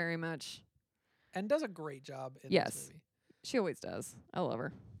love Yeah. her very much. And does a great job in Yes. this movie. She always does. I love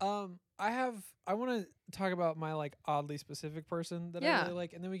her. I want to talk about my like oddly specific person that I Yeah. really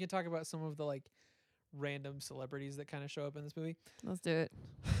like, and then we can talk about some of the like random celebrities that kind of show up in this movie. Let's do it.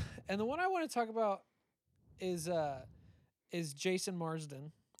 And the one I want to talk about is Jason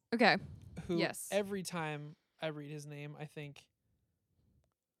Marsden, Okay. who Yes. every time I read his name, I think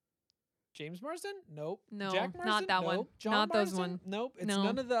James Marsden? Nope. No, Jack not Marsden? that one. Nope. John Not those Marsden? one. Nope. It's No.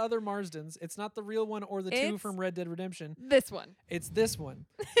 none of the other Marsdens. It's not the real one or the two It's- from Red Dead Redemption. This one. It's this one.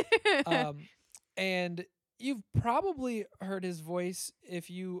 And you've probably heard his voice if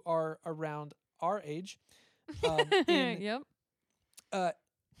you are around our age. In Yep.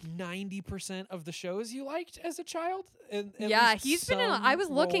 90% of the shows you liked as a child. And at Yeah, least he's been in. some I was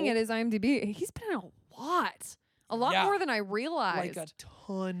looking role, at his IMDb. He's been in a lot Yeah. more than I realized. like a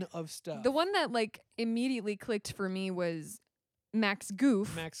ton of stuff. The one that like immediately clicked for me was Max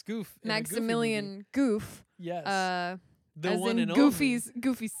Goof, Max Goof, in a Goofy movie. Maximilian Goof, Yes, as the one in and Goofy's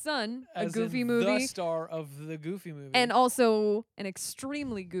son, only, a as Goofy in movie, the star of the Goofy movie, and also an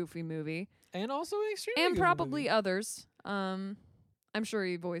extremely goofy movie, also an extremely and Goofy probably movie. others. I'm sure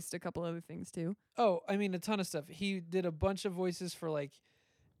he voiced a couple other things too. Oh, I mean a ton of stuff. He did a bunch of voices for like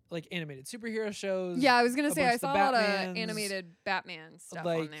animated superhero shows. Yeah, I was gonna a say bunch I of the saw a lot of Batmans, animated Batman stuff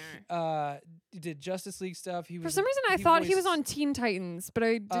like on there. he did Justice League stuff. He For was some reason, I thought he was voiced- on Teen Titans, but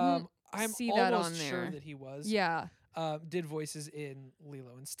I didn't I'm see that on almost sure there. that he was. Yeah. Did voices in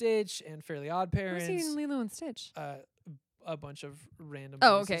Lilo and Stitch and Fairly Odd Who's Parents. he in Lilo and Stitch? A bunch of random.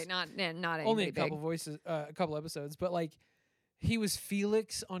 Oh, voices. okay, not anybody Only a big. couple voices, a couple episodes, but like he was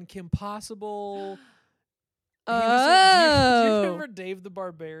Felix on Kim Possible. He was do you remember Dave the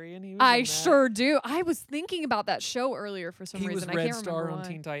Barbarian? He was I in that. sure do. I was thinking about that show earlier for some He was reason. I Red can't Star remember on why.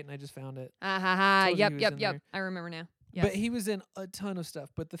 Teen Titan. I just found it. Ah ha ha. Totally Yep, he was yep, in yep. there. I remember now. Yes. But he was in a ton of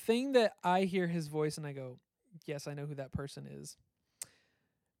stuff. But the thing that I hear his voice and I go, yes, I know who that person is,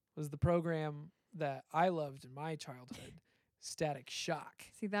 was the program that I loved in my childhood, Static Shock.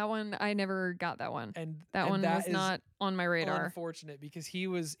 See that one, I never got that one. And That and one that was is not on my radar. unfortunate because he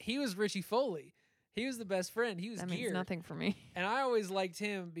was Richie Foley. He was the best friend. He was That Gear. means nothing for me. And I always liked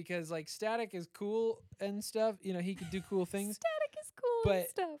him because like Static is cool and stuff. You know, he could do cool things. Static is cool and But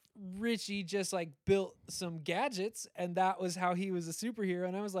stuff. Richie just like built some gadgets and that was how he was a superhero.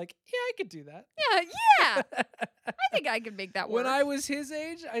 And I was like, yeah, I could do that. Yeah. I think I could make that work. When I was his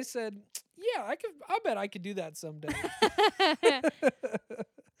age, I said, yeah, I bet I could do that someday.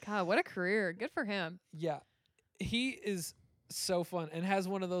 God, what a career. Good for him. Yeah. He is so fun and has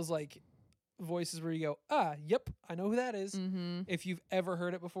one of those like voices where you go, yep, I know who that is. Mm-hmm. If you've ever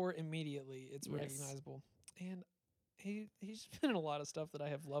heard it before, immediately it's Yes. recognizable. And he's been in a lot of stuff that I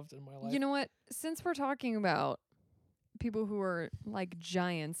have loved in my life. You know what? Since we're talking about people who are like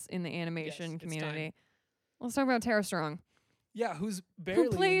giants in the animation it's community, time. let's talk about Tara Strong, Yeah, who's barely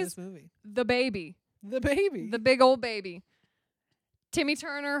in plays- this movie. the baby, The baby. the big old baby, Timmy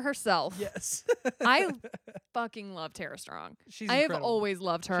Turner herself. Yes. I fucking love Tara Strong. She's I have incredible. always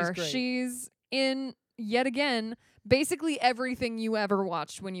loved her. great. She's in, yet again, basically everything you ever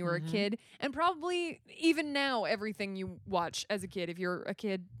watched when you were Mhm. a kid, and probably even now everything you watch as a kid if you're a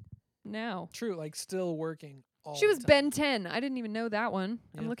kid now. True, like still working all She was the time. Ben 10. I didn't even know that one.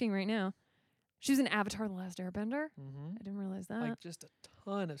 I'm Yeah. looking right now. She was in Avatar: The Last Airbender. Mhm. I didn't realize that. Like just a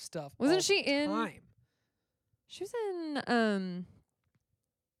ton of stuff. Wasn't all she the in- time. She was in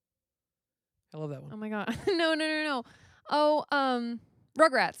I love that Oh one. my god. No. Oh,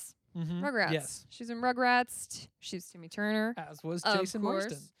 Rugrats. Mm-hmm. Rugrats. Yes. She's in Rugrats. She's Timmy Turner. As was Of Jason course.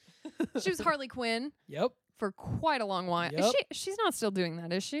 Marsden. She was Harley Quinn Yep. for quite a long while. Yep. She's not still doing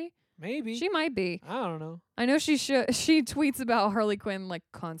that, is she? Maybe. She might be. I don't know. I know she tweets about Harley Quinn like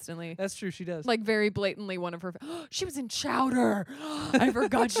constantly. That's true. She does. Like very blatantly one of her she was in Chowder. I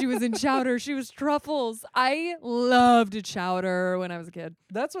forgot she was in Chowder. She was Truffles. I loved Chowder when I was a kid.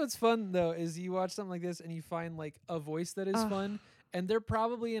 That's what's fun though, is you watch something like this and you find like a voice that is Ugh. fun, and they're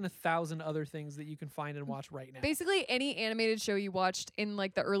probably in 1,000 other things that you can find and watch right now. Basically any animated show you watched in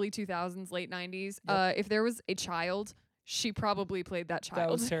like the early 2000s, late 90s, Yep. if there was a child, she probably played that child.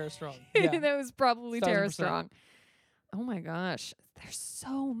 That was Tara Strong. Yeah. That was probably Tara 1000%. Strong. Oh my gosh. There's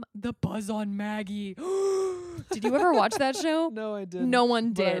so the Buzz on Maggie. Did you ever watch that show? No, I didn't. No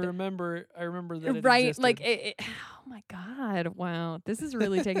one But I did. remember that it Right, existed. like oh my god, wow, this is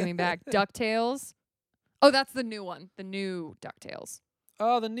really taking me back. DuckTales. Oh, that's the new one, the new DuckTales.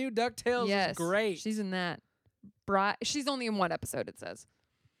 Oh, the new DuckTales Yes, is great. she's in that. She's only in one episode. It says.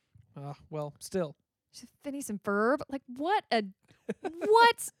 Well, still. She's Phineas and Ferb. Like what a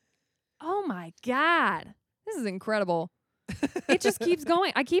what? Oh my god, this is incredible. It just keeps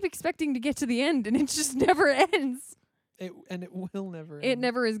going. I keep expecting to get to the end, and it just never ends. It will never It end.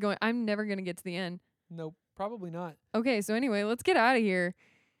 never is going. I'm never gonna get to the end. Nope, probably not. Okay, so anyway, let's get out of here.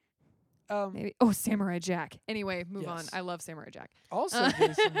 Um, Maybe. Oh, Samurai Jack. Anyway, move on. Yes. I love Samurai Jack. also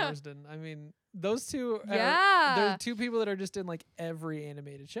Jason Marsden. I mean, those two Yeah. they're two people that are just in like every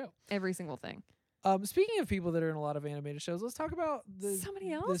animated show. Every single thing. Speaking of people that are in a lot of animated shows, let's talk about Somebody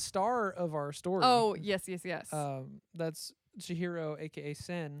the else? star of our story. Oh, yes. That's Chihiro, aka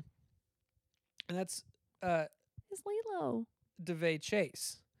Sen, and that's It's Lilo. DeVay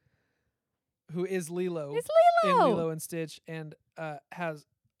Chase, who is Lilo It's in Lilo. Lilo and Stitch, and has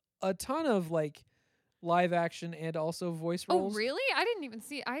a ton of like live action and also voice Oh, roles. really? I didn't even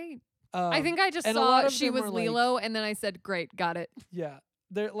see. I Um, think I just and a lot saw of she them was are, like- Lilo, and then I said, "Great, got it." Yeah,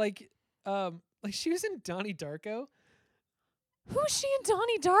 they're like she was in Donnie Darko. Who's she in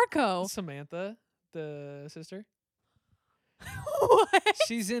Donnie Darko? Samantha, the sister. What?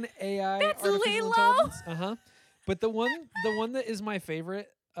 She's in AI. That's artificial Lilo? intelligence. Uh-huh. But the one that is my favorite,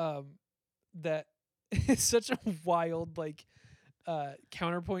 that is such a wild like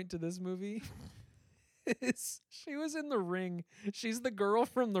counterpoint to this movie is she was in The Ring. She's the girl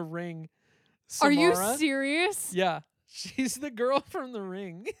from The Ring. Are you Samara. serious? Yeah. She's the girl from The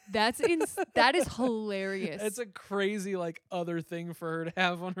Ring. That is hilarious. It's a crazy like other thing for her to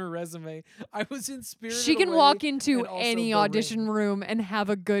have on her resume. I was in Spirited She can Away walk into and also any The audition Ring. room and have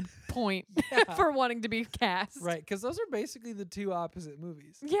a good point Yeah. for wanting to be cast. Right, because those are basically the two opposite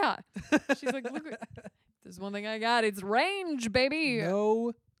movies. Yeah. She's like, look, there's one thing I got. It's range, baby.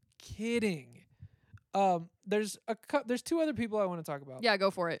 No kidding. There's two other people I want to talk about. Yeah,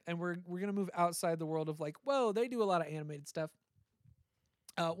 go for it. And we're gonna move outside the world of like, whoa, they do a lot of animated stuff.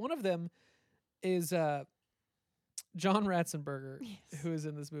 One of them is John Ratzenberger, Yes. who is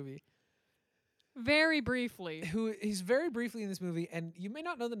in this movie. Very briefly. He's very briefly in this movie, and you may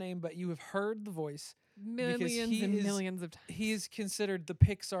not know the name, but you have heard the voice. Millions he and is- millions of times. He is considered the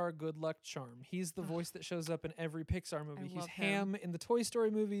Pixar good luck charm. He's the voice that shows up in every Pixar movie. He's love him. Ham in the Toy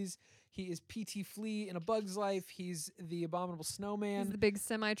Story movies. He is P.T. Flea in A Bug's Life. He's the Abominable Snowman. He's the big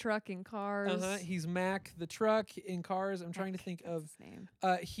semi truck in Cars. He's Mac the truck in Cars. I'm trying to think of his name.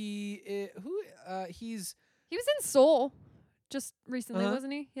 he's He was in Soul just recently, Uh-huh.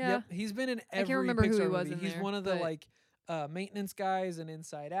 wasn't he? Yeah. Yep, he's been in every can't remember Pixar who he was movie. in He's there, one of the but- like maintenance guys in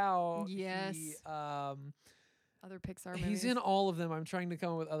Inside Out. Yes. Other Pixar movies. He's in all of them. I'm trying to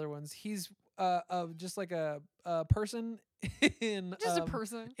come up with other ones. He's just like a person in just a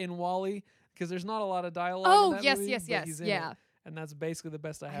person. in WALL-E, because there's not a lot of dialogue. Oh, in that yes, movie, yes, but yes. he's in it. Yeah. And that's basically the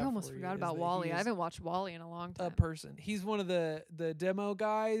best I have. I almost for you, forgot is about that Wally. he I is haven't watched Wally in a long time. a person. He's one of the demo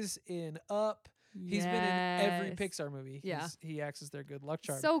guys in Up. He's been in every Yes. Pixar movie. Yeah. He acts as their good luck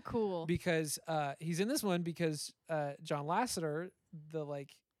charm. So cool. Because he's in this one because John Lasseter, the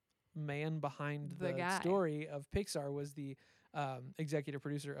like man behind The the guy. story of Pixar, was the executive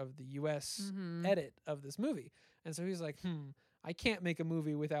producer of the U.S. Mhm. edit of this movie, and so he's like, I can't make a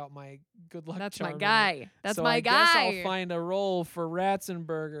movie without my good luck That's charm. my in it. guy. That's So my I guy. guess I'll find a role for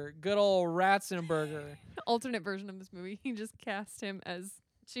Ratzenberger. Good old Ratzenberger. Alternate version of this movie. He just cast him as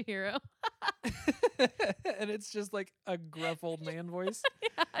Chihiro. And it's just like a gruff old man voice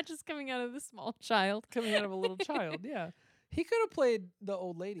Yeah, just coming out of the small child. coming out of a little child. Yeah. He could have played the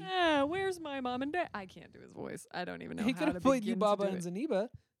old lady. Where's my mom and dad? I can't do his voice. I don't even know He how could to have played begin to Yubaba do and it. Zaniba.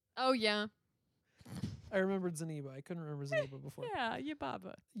 Oh, yeah. I remembered Zaniba. I couldn't remember Zaniba before. Yeah,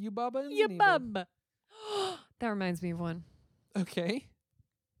 Yubaba. Yubaba and Zaniba. Yubaba. That reminds me of one. Okay.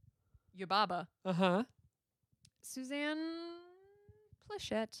 Yubaba. Uh-huh. Suzanne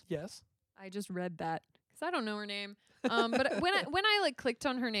Plachette. Yes. I just read that because I don't know her name. But when I like clicked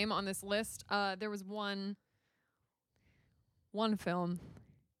on her name on this list, there was one film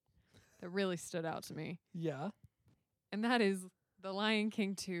that really stood out to me, Yeah. and that is The Lion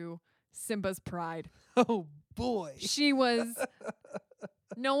King 2, Simba's Pride. Oh, boy. She was.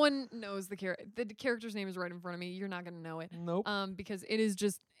 No one knows the character. The character's name is right in front of me. You're not gonna know it. Nope. Because it is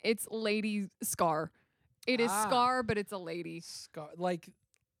just it's Lady Scar. It is Scar, but it's a lady. Scar, like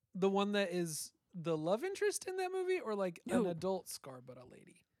the one that is the love interest in that movie, or like an No. adult Scar but a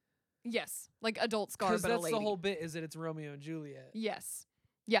lady? Yes, like adult Scar, Because but a that's lady. the whole bit, is that it's Romeo and Juliet. Yes.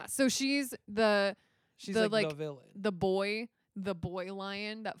 Yeah. So she's the She's the, like like, the villain. the boy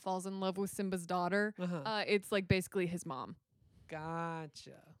lion that falls in love with Simba's daughter. Uh-huh. It's like basically his mom.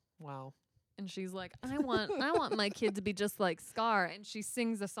 Gotcha. Wow. And she's like, I want my kid to be just like Scar. And she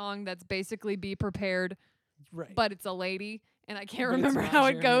sings a song that's basically Be Prepared, Right. but it's a lady. And I can't But it's remember not how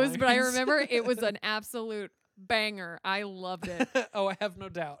it Jeremy goes, but I Irons. remember it was an absolute banger. I loved it. Oh, I have no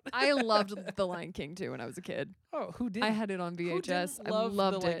doubt. I loved The Lion King too when I was a kid. Oh, who did? I had it on who VHS. didn't I love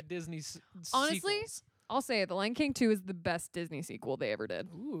loved the, like, it. Disney Honestly, sequels? I'll say it. The Lion King 2 is the best Disney sequel they ever did.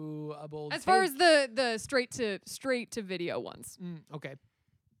 Ooh, a bold As far take. as the straight to video ones, Okay.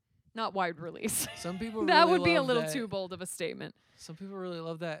 not wide release. Some people That really would be a love little that- too bold of a statement. Some people really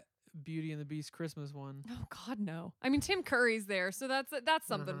love that Beauty and the Beast Christmas one. Oh God, no. I mean, Tim Curry's there, so that's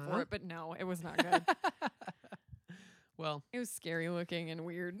something Uh-huh. for it. But no, it was not good. Well, It was scary looking and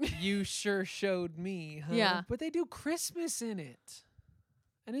weird. you sure showed me, huh? Yeah. But they do Christmas in it.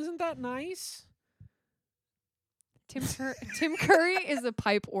 And isn't that nice? Tim Curry is a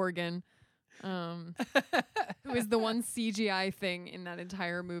pipe organ. Who is the one CGI thing in that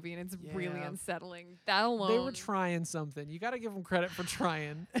entire movie, and it's really Yeah. unsettling. That alone, They were trying something. You got to give them credit for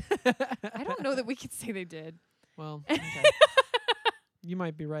trying. I don't know that we could say they did. Well, okay. You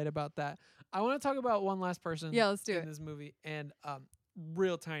might be right about that. I want to talk about one last person Yeah, let's do in it. this movie, and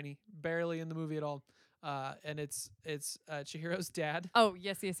real tiny, barely in the movie at all. And it's Chihiro's dad, Oh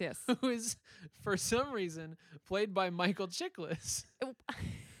yes. who is for some reason played by Michael Chiklis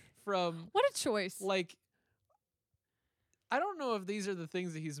from What a choice! like. I don't know if these are the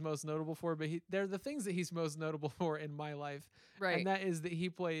things that he's most notable for, but they're the things that he's most notable for in my life. Right. And that is that he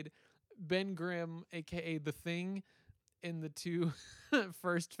played Ben Grimm, aka The Thing, in the two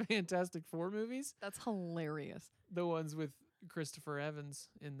first Fantastic Four movies, That's hilarious. the ones with Christopher Evans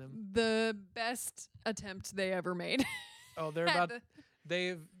in them. The best attempt they ever made. Oh, they're about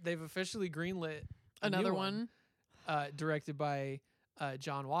they've officially greenlit a new Another one. directed by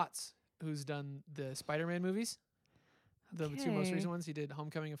John Watts, who's done the Spider-Man movies. The two most Okay. recent ones. He did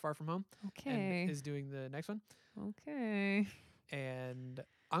Homecoming and Far From Home, Okay. and is doing the next one. Okay. And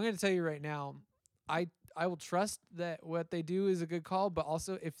I'm going to tell you right now, I will trust that what they do is a good call, but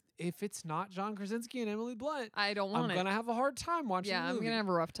also if it's not John Krasinski and Emily Blunt, I don't I'm want it. gonna have a hard time watching Yeah, the I'm movie. gonna have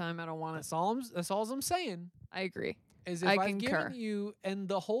a rough time. I don't want it. That's all I'm saying. I agree. Is if I I've concur. given you and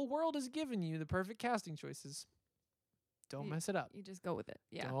the whole world has given you the perfect casting choices, don't You- mess it up. You just go with it.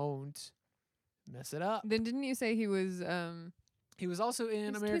 Yeah. Don't mess it up. Then didn't you say he was He was also in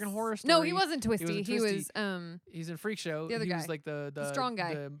was American Twist- Horror Story. No, he wasn't Twisty. He Twisty. was He's in Freak Show. the other he was guy. like the strong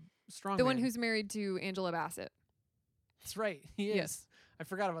guy. the strong the one man. who's married to Angela Bassett. That's right. He is. Yes. I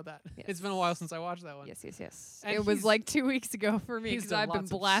forgot about that. Yes. It's been a while since I watched that one. Yes. And it was he's- like 2 weeks ago for me he's because done I've been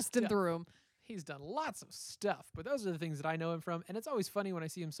lots of blasting stuff. through him. He's done lots of stuff, but those are the things that I know him from. And it's always funny when I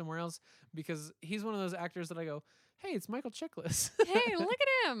see him somewhere else because he's one of those actors that I go, hey, it's Michael Chiklis. Hey, look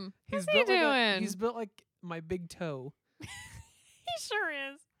at him. He's What's he built like doing? he's built like my big toe. He sure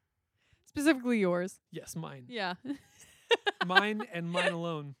is. Specifically yours. Yes, mine. Yeah. Mine and mine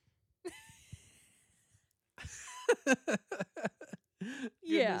alone.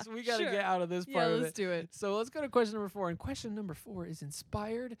 Yeah, Goodness, we got to sure. get out of this Yeah, part of let's it. do it. So let's go to question number 4. And question number 4 is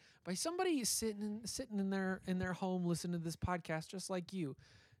inspired by somebody sitting in their home listening to this podcast, just like you,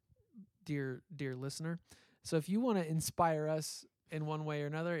 dear listener. So if you want to inspire us in one way or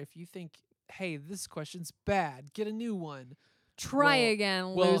another, if you think, hey, this question's bad, get a new one. Try Well-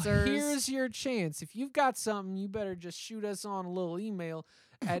 again, Well, losers. here's your chance. If you've got something, you better just shoot us on a little email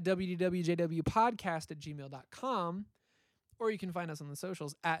at wdwjwpodcast@gmail.com. Or you can find us on the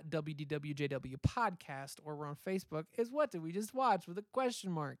socials at WDWJWPodcast, or we're on Facebook as What Did We Just Watch with a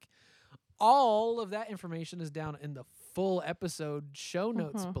question mark. All of that information is down in the full episode show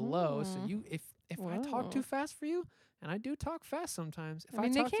notes below. So you, if I talk too Whoa. fast for you, and I do talk fast sometimes, if I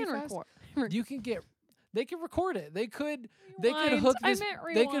mean, I they talk too can fast, record. you can get They could record it. They could Rewind. hook I this. meant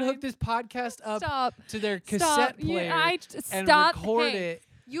They could hook rewind. this podcast up Stop. to their Stop. cassette player and Stop. record Hey, it.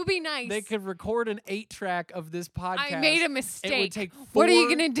 you be nice. They could record an 8-track of this podcast. I made a It mistake. would take 4 What are you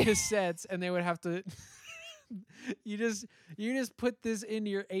gonna do? cassettes, and they would have to. you just put this into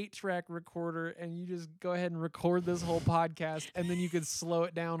your 8-track recorder, and you just go ahead and record this whole podcast, and then you could slow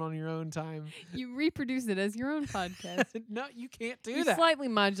it down on your own time. You reproduce it as your own podcast. No, you can't do You that. slightly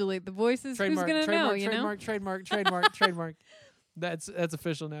modulate the voices. Trademark, Who's gonna know? trademark, You trademark, trademark. That's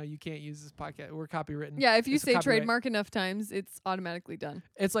official now. You can't use this podcast. We're copywritten. know? Yeah. If you It's a say copyright. trademark enough times, it's automatically done.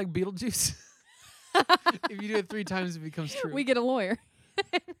 It's like Beetlejuice. If you do it 3 times, it becomes true. We get a lawyer.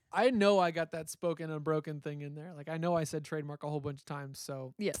 I know I got that spoken unbroken thing in there. Like I know I said trademark a whole bunch of times,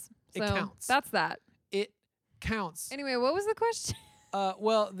 so Yes. It So counts. that's that. it counts. Anyway, what was the question?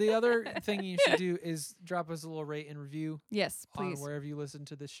 Well, the other thing you should do is drop us a little rate and review Yes, on please. wherever you listen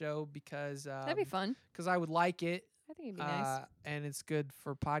to the show because That'd be fun. I would like it. I think it'd be nice. And it's good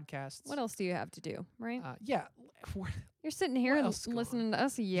for podcasts. What else do you have to do, right? Yeah. You're sitting here what else is going listening to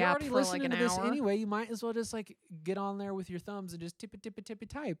us You're yap already for listening like an to this hour. anyway. You might as well just like get on there with your thumbs and just tippy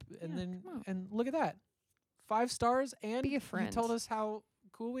type, and Yeah, then come on. and look at that, 5 stars, and Be a you friend. told us how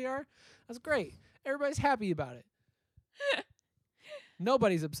cool we are. That's great. Everybody's happy about it.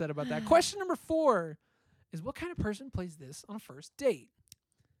 Nobody's upset about that. Question number 4 is: what kind of person plays this on a first date?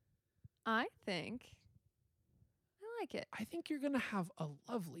 I think I like it. I think you're gonna have a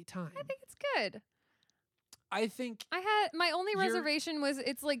lovely time. I think it's good. I think I had my only You're- reservation was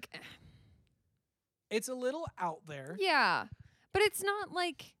it's like it's a little out there. yeah, but it's not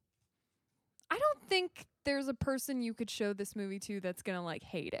like I don't think there's a person you could show this movie to that's gonna like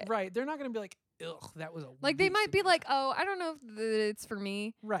hate it. Right? They're not gonna be like, ugh, that was a Like they waste might of be my like, time." oh, I don't know if it's for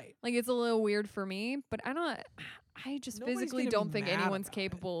me. right. Like it's a little weird for me, but I just Nobody's physically gonna don't be think mad anyone's about it.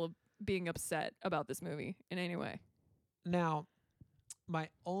 capable of being upset about this movie in any way. Now, my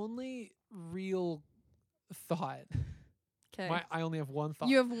only real thought. Okay. I only have one thought.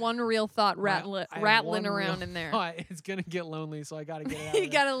 You have one real thought I rattling have one around real in there. thought. It's gonna get lonely, so I gotta get it out. You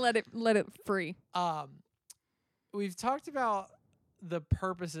of there. gotta let it free. We've talked about the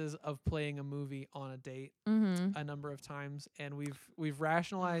purposes of playing a movie on a date Mm-hmm. a number of times, and we've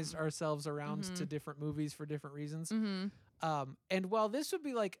rationalized ourselves around to Mhm. different movies for different reasons. Mm-hmm. And while this would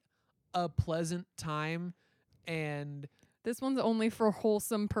be like a pleasant time, and This one's only for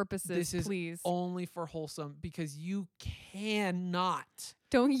wholesome purposes, This is please. only for wholesome, because you cannot.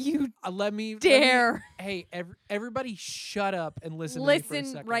 Don't you Let me dare Hey, everybody, shut up and listen. To me for a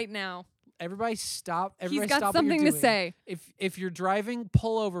listen second. right now. Everybody, stop. Everybody, He's got stop what you're something to doing. say. If you're driving,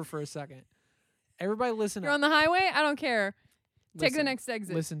 pull over for a second. Everybody, listen. You're up. on the highway? I don't care. Take the Listen. next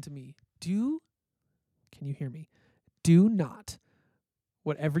exit. Listen to me. Can you hear me? Do not,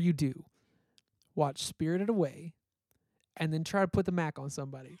 whatever you do, watch Spirited Away and then try to put the Mac on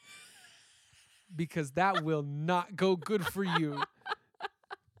somebody. Because that will not go good for you.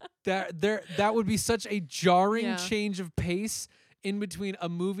 That would be such a jarring Yeah. change of pace in between a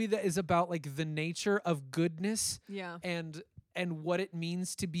movie that is about like the nature of goodness Yeah. and what it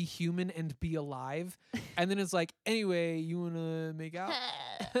means to be human and be alive. And then it's like, anyway, you want to make out?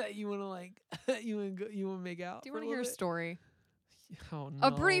 You want to like you want to make out? Do you want to hear a story? Oh no.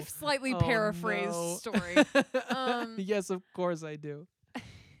 A brief, slightly Oh, paraphrased no. story. Yes, of course I do.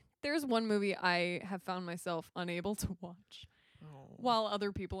 There's one movie I have found myself unable to watch Oh. while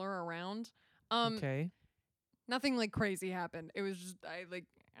other people are around. Okay. Nothing like crazy happened. It was just I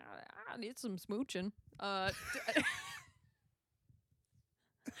need some smooching.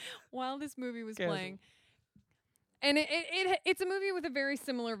 While this movie was Casual. playing. And it's a movie with a very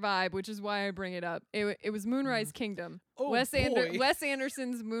similar vibe, which is why I bring it up. It was Moonrise Kingdom. Oh, Wes boy.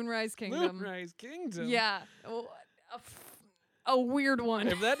 Anderson's Moonrise Kingdom. Moonrise Kingdom. Yeah. A weird one.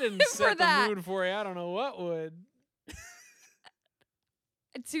 If that didn't For set the that. mood for you, I don't know what would.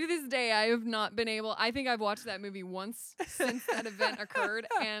 To this day, I have not been able. I think I've watched that movie once since that event occurred,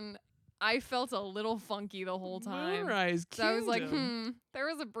 and I felt a little funky the whole time. Moonrise So Kingdom. I was like, There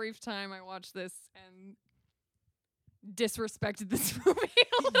was a brief time I watched this and disrespected this movie.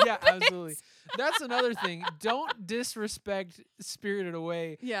 A little Yeah, bit. absolutely. That's another thing. Don't disrespect Spirited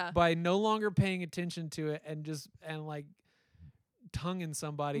Away Yeah. by no longer paying attention to it and like tonguing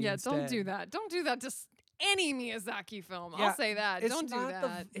somebody. Yeah, instead. don't do that. Don't do that to any Miyazaki film. Yeah, I'll say that. It's Don't do not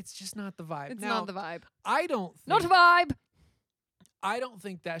that. it's just not the vibe. It's Now, not the vibe. I don't. Not Think, vibe. I don't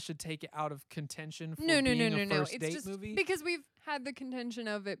think that should take it out of contention for No. being a No. first It's date just movie. because we've had the contention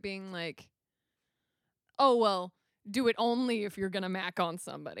of it being like, oh well, do it only if you're gonna mac on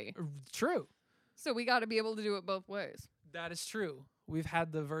somebody. True. So we got to be able to do it both ways. That is true. We've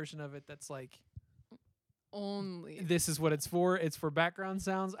had the version of it that's like, only. this is what it's for. It's for background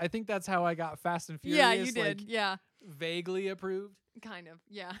sounds. I think that's how I got Fast and Furious. Yeah, you did. Like, yeah, vaguely approved. kind of.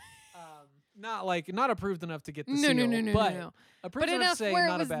 Yeah. Not approved enough to get the No, seal, no, no, no, but no. approved But enough enough to say where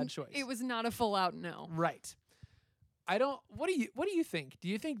not it was a bad choice. It was not a full out no. Right. I don't. What do you think? Do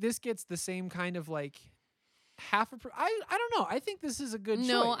you think this gets the same kind of like half? I don't know. I think this is a good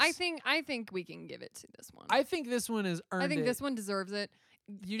No, choice. I think we can give it to this one. I think this one is earned. I think this one deserves it.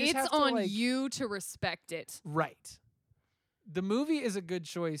 You just It's have to, on like, you to respect it. Right. The movie is a good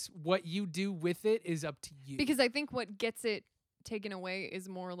choice. What you do with it is up to you. Because I think what gets it taken away is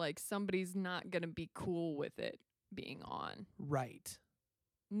more like somebody's not going to be cool with it being on. right.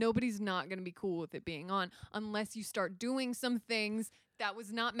 Nobody's not going to be cool with it being on unless you start doing some things that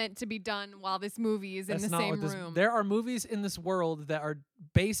was not meant to be done while this movie is That's in the not same what this. room. There are movies in this world that are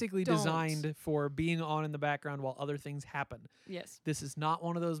basically Don't. designed for being on in the background while other things happen. Yes. This is not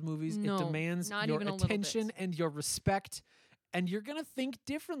one of those movies. No, It demands not your even a little attention bit. and your respect, and you're going to think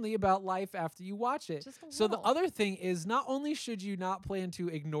differently about life after you watch it. Just a So the little. other thing is, not only should you not plan to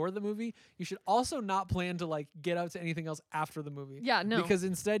ignore the movie, you should also not plan to like get up to anything else after the movie. Yeah, no. Because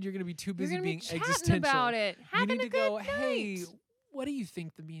instead you're going to be too You're busy gonna being be chatting existential. about it. You Having need a to go, good hey, night. what do you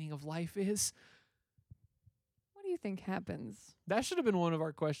think the meaning of life is? What do you think happens? That should have been one of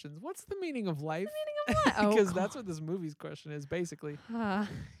our questions. What's the meaning of life? Meaning of what? Because that's what this movie's question is basically. Ah,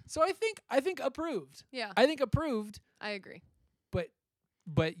 So I think approved. yeah, I think approved, I agree.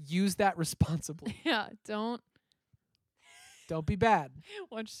 but use that responsibly. Yeah, don't Don't be bad.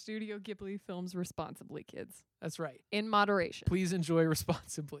 watch Studio Ghibli films responsibly, kids. That's right. In moderation. Please enjoy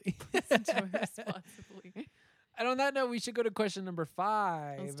responsibly. Enjoy responsibly. And on that note, we should go to question number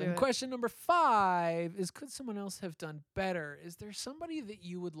 5. Let's do And it. question number 5 is, could someone else have done better? Is there somebody that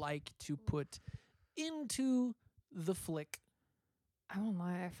you would like to put into the flick? I won't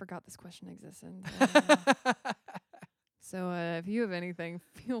lie, I forgot this question existed. So if you have anything,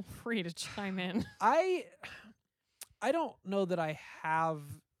 feel free to chime in. I don't know that I have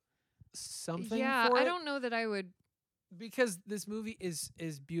something Yeah, for I it, don't know that I would. because this movie is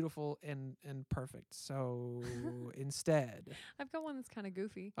beautiful and perfect. So instead, I've got one that's kind of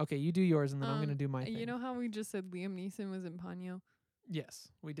goofy. okay, you do yours and then I'm going to do my thing. You know how we just said Liam Neeson was in Ponyo? Yes,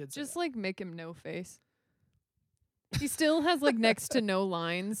 we did say Just that. like make him no face. He still has like next to no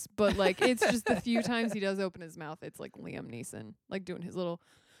lines, but like it's just the few times he does open his mouth, it's like Liam Neeson, like doing his little,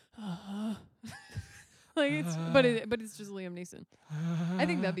 like it's, but it's just Liam Neeson. I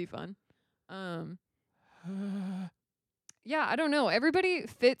think that'd be fun. Yeah, I don't know. Everybody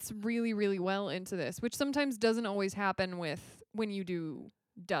fits really, really well into this, which sometimes doesn't always happen with when you do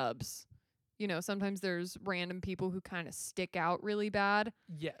dubs. You know, sometimes there's random people who kind of stick out really bad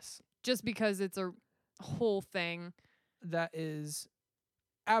Yes, just because it's a whole thing. that is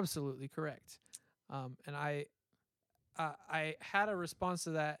absolutely correct. And I had a response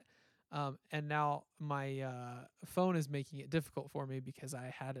to that, and now my phone is making it difficult for me because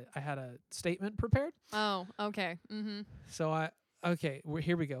I had a statement prepared. Oh, okay. Mm-hmm. So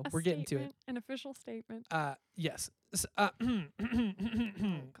here we go. We're getting to it. An official statement. Yes. God.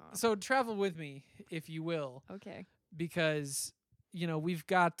 So travel with me, if you will, Okay. because we've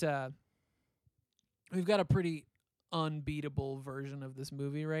got a pretty unbeatable version of this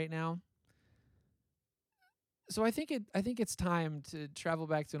movie right now. So I think it's time to travel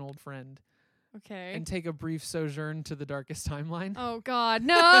back to an old friend Okay. and take a brief sojourn to the darkest timeline. Oh God,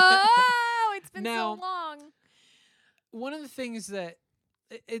 no! It's been Now- so long. One of the things that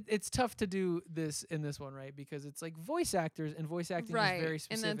it's tough to do this in this one, right? Because it's like voice actors, and voice acting Right, is very and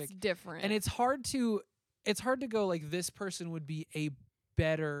specific. that's different. And it's hard to go like, this person would be a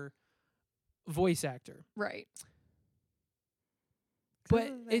better voice actor. right.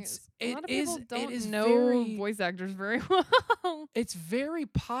 But That's the thing is, a it lot of is people don't it is know very voice actors very well. it's very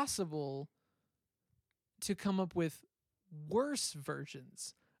possible to come up with worse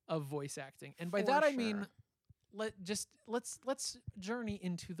versions of voice acting. And by For that I mean, sure. let's journey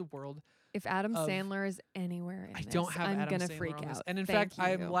into the world. If Adam of- Sandler is anywhere in I this, don't have I'm Adam gonna Sandler freak on this. out. And in Thank fact,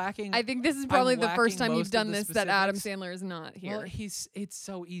 I am you. lacking. I think this is probably the first lacking time you've most of done the this that Adam specifics. Sandler is not here. Well, it's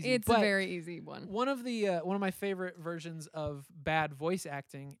so easy. It's but a very easy one. one of my favorite versions of bad voice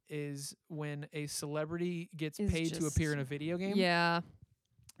acting is when a celebrity gets Is paid to just- appear in a video game. Yeah.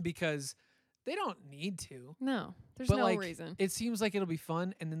 Because they don't need to. No, there's But, no like, reason. It seems like it'll be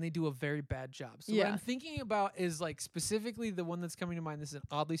fun, and then they do a very bad job. So what Yeah. I'm thinking about is like specifically the one that's coming to mind. This is an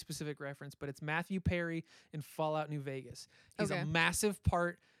oddly specific reference, but it's Matthew Perry in Fallout New Vegas. He's Okay. a massive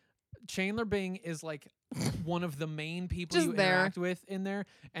part. Chandler Bing is like one of the main people Just you there. interact with in there,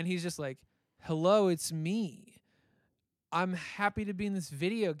 and he's just like, "Hello, it's me. I'm happy to be in this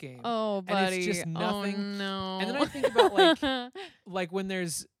video game. Oh, And buddy. it's just nothing. Oh, no. And then I think about like when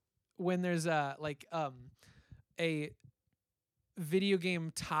there's a video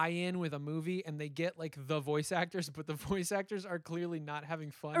game tie-in with a movie and they get like the voice actors, but the voice actors are clearly not having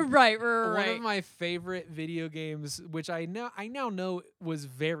fun. Right. One of my favorite video games, which I now know was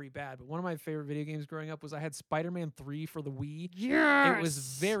very bad, but one of my favorite video games growing up was I had Spider-Man 3 for the Wii. Yes. It was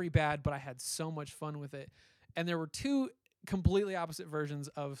very bad, but I had so much fun with it. And there were two completely opposite versions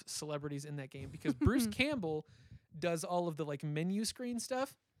of celebrities in that game because Bruce Campbell does all of the like menu screen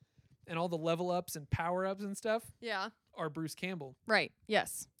stuff and all the level ups and power ups and stuff Yeah. are Bruce Campbell. Right.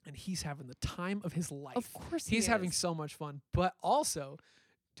 Yes. And he's having the time of his life. Of course He's having is. so much fun. But also,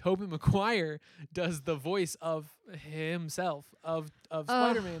 Tobey Maguire does the voice of himself, of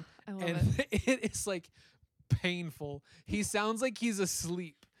Spider-Man. I love And it. it is like painful. He sounds like he's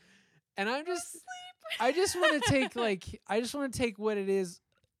asleep. And I just want to take what it is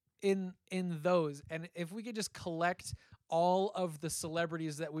in those. And if we could just collect all of the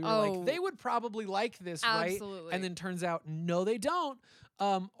celebrities that we were like, they would probably like this, Absolutely. right? And then turns out, no, they don't.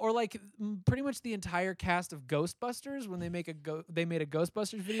 Or like pretty much the entire cast of Ghostbusters when they made a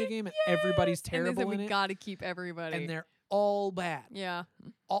Ghostbusters video game and everybody's And they terrible said, in we it, gotta keep everybody. and they're all bad. yeah.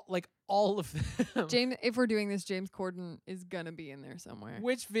 All of them. James, if we're doing this, James Corden is gonna be in there somewhere.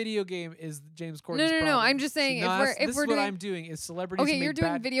 Which video game is James Corden? No. I'm just saying if we're this is what doing I'm doing is celebrities. okay, who you're make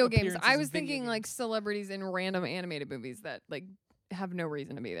doing bad video games. appearances I in was video thinking like games. celebrities in random animated movies that like have no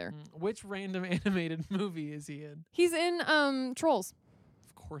reason to be there. Which random animated movie is he in? He's in Trolls.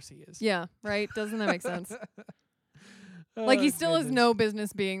 Of course he is. Yeah, right. Doesn't that make sense? Like he still has no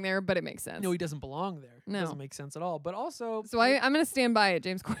business being there, but it makes sense. No, he doesn't belong there. No. Doesn't make sense at all. But also, So I'm gonna stand by it,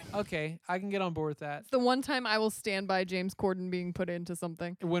 James Corden. okay, I can get on board with that. It's the one time I will stand by James Corden being put into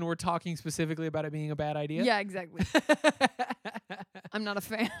something. When we're talking specifically about it being a bad idea. Yeah, exactly. I'm not a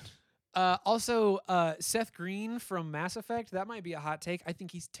fan. Also, Seth Green from Mass Effect. That might be a hot take. I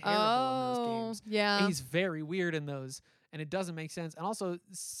think he's terrible in those games. Yeah. He's very weird in those, and it doesn't make sense. And also,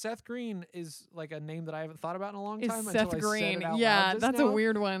 Seth Green is like a name that I haven't thought about in a long Is time. Seth until I Green. said it out Yeah, loud just that's now. a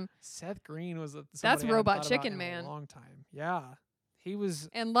weird one. Seth Green was That's somebody I hadn't Robot thought about Chicken in Man. A long time. Yeah, he was.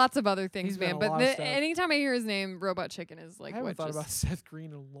 And lots of other things, He's been man. a But lot of stuff. anytime I hear his name, Robot Chicken is like I haven't what thought just about Seth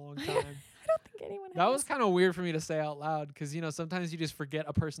Green in a long time. I don't think anyone That has. was kind of weird for me to say out loud because sometimes you just forget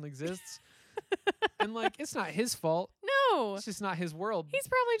a person exists, and like it's not his fault. No. It's just not his world. He's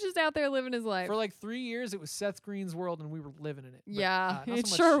probably just out there living his life. For like 3 years, it was Seth Green's world, and we were living in it. But, Yeah, not it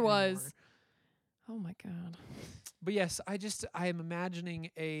so much sure anymore. was. Oh my god. But yes, I am imagining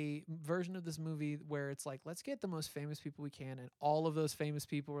a version of this movie where it's like, let's get the most famous people we can, and all of those famous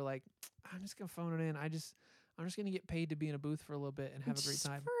people were like, I'm just gonna phone it in. I'm just gonna get paid to be in a booth for a little bit and have a great Just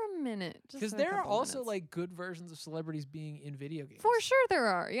time. for a minute. Because there are also like good versions of celebrities being in video games. For sure there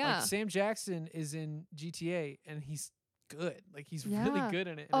are. Yeah. Like Sam Jackson is in GTA, and he's good. Like he's Yeah. really good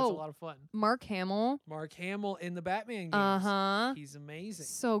in it, and it's Oh. a lot of fun. Mark Hamill. Mark Hamill in the Batman games. Uh-huh. He's amazing.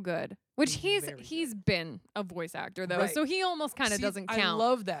 So good. Which He's very he's been a voice actor though. Right. So he almost kind of See, doesn't I count.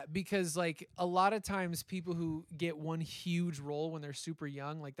 love that because like a lot of times people who get one huge role when they're super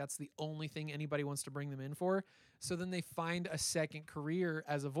young, like that's the only thing anybody wants to bring them in for. So then they find a second career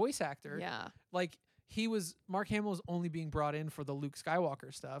as a voice actor. Yeah. Like Mark Hamill was only being brought in for the Luke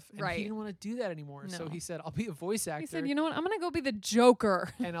Skywalker stuff. And Right. he didn't want to do that anymore. So No. he said, I'll be a voice actor. He said, "You know what? I'm going to go be the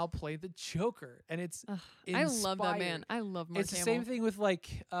Joker." and I'll play the Joker. And it's Ugh, I love that man. inspired. I love Mark It's the Hamill. same thing with like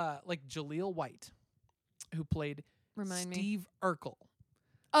Jaleel White, who played Remind me. Steve Urkel.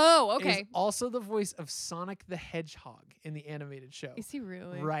 Oh, Is okay. also the voice of Sonic the Hedgehog in the animated show. Is he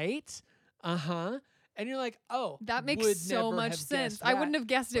really? Right? Uh-huh. And you're like, oh, That would makes so never much have sense. guessed I wouldn't that. have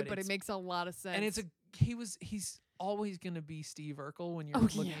guessed it, but but it it's- makes a lot of sense. And he's always gonna be Steve Urkel when you're oh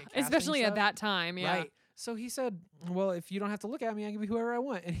looking yeah, at casting especially at stuff. that time. Yeah. Right. So he said, well, if you don't have to look at me, I can be whoever I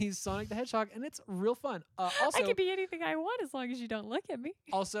want. And he's Sonic the Hedgehog, and it's real fun. I Also, can be anything I want as long as you don't look at me.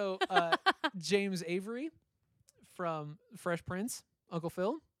 also James Avery from Fresh Prince, Uncle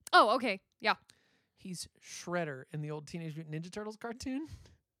Phil. Oh, okay. Yeah. He's Shredder in the old Teenage Mutant Ninja Turtles cartoon.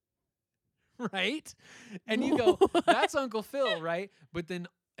 Right? And you go, that's Uncle Phil, right? But then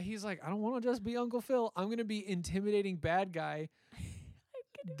he's like, I don't want to just be Uncle Phil. I'm going to be intimidating bad guy,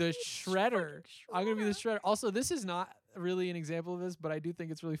 the Shredder. I'm going to be the Shredder. Also, this is not really an example of this, but I do think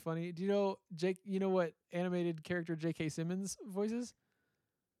it's really funny. Do you know, Jake, you know what animated character J.K. Simmons voices?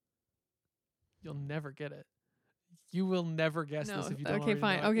 You'll never get it. You will never guess No. this if you don't Okay, already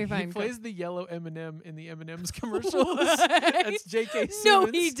fine. know it. Okay, fine. He Go. plays the yellow M&M in the M&M's commercials. What? That's J.K. Simmons. No,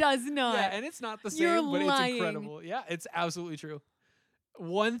 he does not. Yeah, and it's not the You're same, but lying. it's incredible. Yeah, it's absolutely true.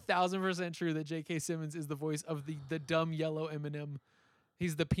 1000% true that J.K. Simmons is the voice of the dumb yellow Eminem.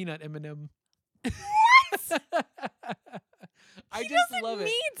 He's the peanut Eminem. I He just doesn't love it.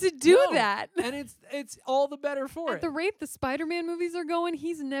 need to do No. that. And it's all the better for At it. the rate the Spider-Man movies are going,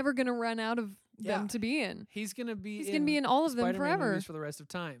 he's never gonna run out of Yeah. them to be in. He's gonna be He's gonna be in all of them Spider-Man forever. movies for the rest of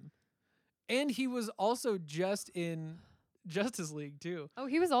time. And he was also just in Justice League too. Oh,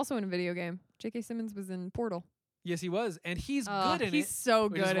 he was also in a video game. J.K. Simmons was in Portal. Yes, he was, and he's Oh, good in he's it. so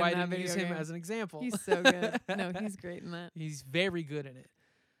Which good is in why I that didn't video use game. him as an example. He's so good. No, he's great in that. He's very good in it.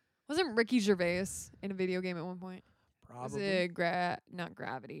 Wasn't Ricky Gervais in a video game at one point? Was Probably. it not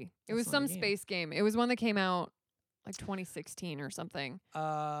Gravity? It That's was not a some game. space game. It was one that came out like 2016 or something.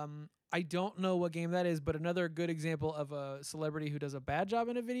 I don't know what game that is, but another good example of a celebrity who does a bad job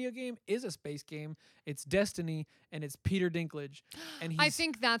in a video game is a space game. It's Destiny, and it's Peter Dinklage. And I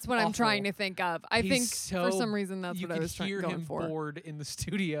think that's what I'm trying to think of. I He's think for so- some reason that's you what I could was hear going him for. bored in the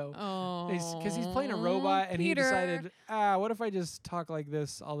studio. Oh, Because he's playing a robot, and Peter. he decided, what if I just talk like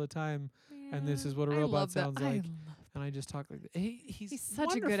this all the time, and this is what a I robot love that. sounds I like, love and I just talk like that. He's He's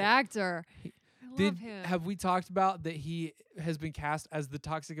such a good wonderful. actor. He- I love him. Have we talked about that he has been cast as the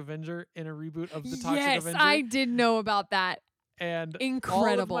Toxic Avenger in a reboot of the Toxic Yes, Avenger? I did know about that. And Incredible.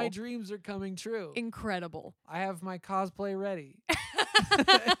 all of my dreams are coming true. Incredible. I have my cosplay ready.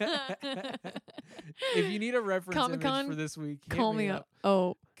 If you need a reference Comic-Con, image for this week, Call me up.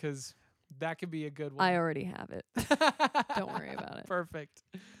 Oh, because that could be a good one. I already have it. Don't worry about it. Perfect.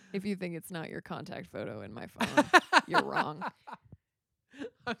 If you think it's not your contact photo in my phone, you're wrong.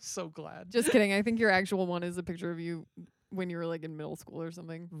 I'm so glad. Just kidding. I think your actual one is a picture of you when you were like in middle school or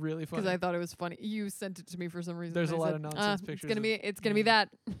something. Really funny. Because I thought it was funny. You sent it to me for some reason. There's and a I lot said, of nonsense It's pictures gonna of be. It's gonna be you." that.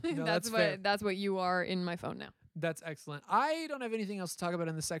 No, that's that's fair. what. That's what you are in my phone now. That's excellent. I don't have anything else to talk about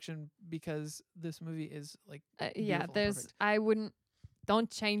in this section because this movie is like Yeah. beautiful and There's. perfect. I wouldn't. Don't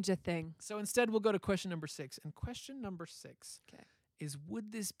change a thing. So instead, we'll go to question number 6. And question number 6 'Kay. is: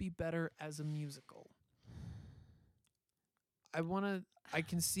 would this be better as a musical? I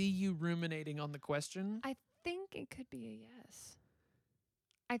can see you ruminating on the question. I think it could be a yes.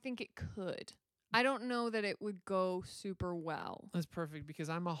 I think it could. I don't know that it would go super well. That's perfect because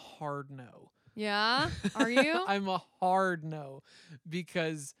I'm a hard no. Yeah? Are you? I'm a hard no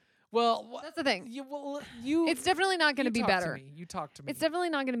because, well, That's the thing. you. It's definitely not going to you be talk better. To me. You talk to me. It's definitely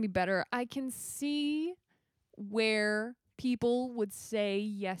not going to be better. I can see where people would say,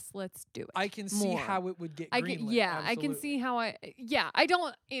 yes, let's do it. I can see more. how it would get I greenlit. can, yeah, I can absolutely. see how I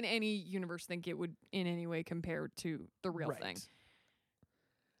don't in any universe think it would in any way compare to the real Right. thing.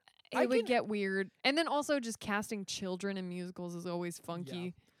 I It would can- get weird. And then also just casting children in musicals is always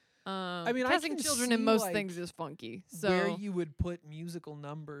funky. I mean, I casting can children see, in most like, things is funky. So Where you would put musical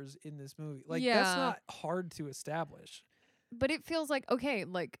numbers in this movie. Like, Yeah. that's not hard to establish. but it feels like okay,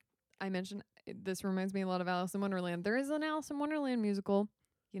 like I mentioned this reminds me a lot of Alice in Wonderland. There is an Alice in Wonderland musical.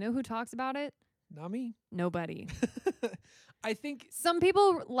 You know who talks about it? Not me. Nobody. I think Some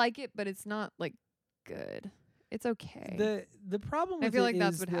people like it, but it's not like good. It's okay. the problem with I feel it like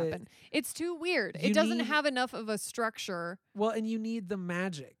that's is what that- happened. It's too weird. you It doesn't need- have enough of a structure. Well, and you need the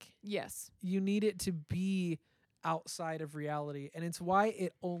magic. Yes. You need it to be outside of reality, and it's why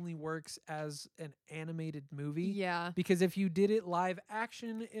it only works as an animated movie. Yeah. Because if you did it live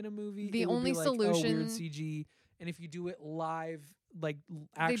action in a movie, The it would only be like, oh, weird solution- CG. And if you do it live, like They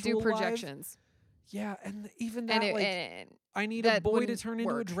actual do live, projections. yeah, and even And that, it, like, and I need a that boy to wouldn't turn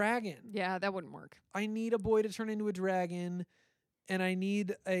into a work. dragon. yeah, that wouldn't work. I need a boy to turn into a dragon, and I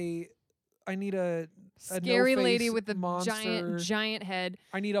need a Scary lady no-face with the monster. giant head.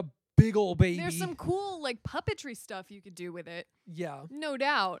 I need a big old baby. There's some cool like puppetry stuff you could do with it. yeah. No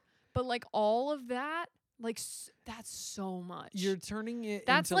doubt. But like all of that, like that's so much. You're turning it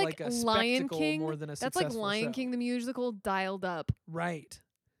That's into like a Lion spectacle King. more than a That's successful like Lion show. King the musical dialed up Right.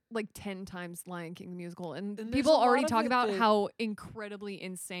 like 10 times Lion King the musical. And And there's people a lot already of talk it about that- how incredibly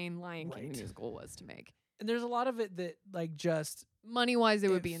insane Lion King Right. the musical was to make. And there's a lot of it that like just Money wise,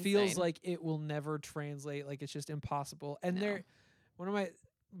 it would be feels insane. like it will never translate, like it's just impossible. And No. there one of my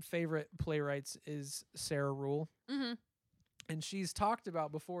favorite playwrights is Sarah Rule, Mhm. and she's talked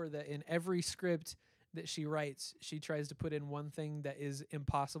about before that in every script that she writes, she tries to put in one thing that is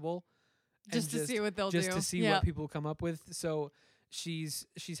impossible and just to see what they'll do. just to see Yeah. what people come up with. So she's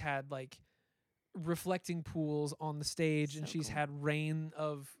had like reflecting pools on the stage, and So she's cool. had rain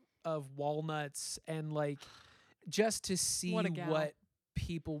of walnuts, and like just to see What a gal. what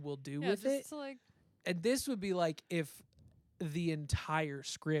people will do Yeah, with just it. to, like And this would be like if the entire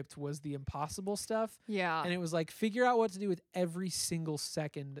script was the impossible stuff, yeah. and it was like figure out what to do with every single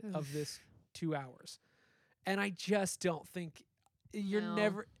second of Oof. this 2 hours. And I just don't think you're No.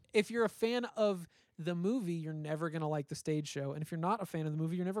 never, if you're a fan of the movie, you're never going to like the stage show. And if you're not a fan of the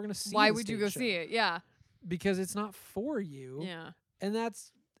movie, you're never going to see Why the would you stage go show. see it? Yeah. Because it's not for you. Yeah. And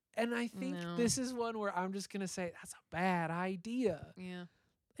I think No. this is one where I'm just going to say that's a bad idea. Yeah.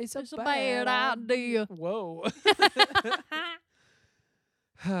 It's a It's a bad bad idea. Whoa.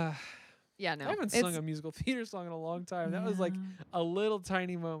 Yeah, no. I haven't sung a musical theater song in a long time. That was like a little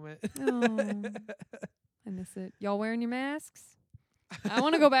tiny moment. Oh, I miss it. Y'all wearing your masks? I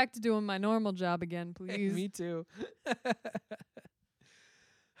want to go back to doing my normal job again, please. Me too.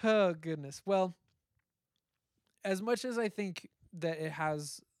 Oh, goodness. Well, as much as I think that it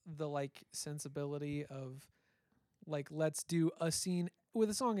has the like sensibility of like, let's do a scene with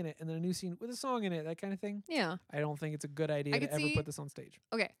a song in it and then a new scene with a song in it, that kind of thing, Yeah. I don't think it's a good idea I to could ever see- put this on stage.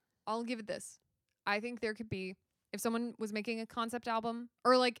 Okay. I'll give it this. I think there could be, if someone was making a concept album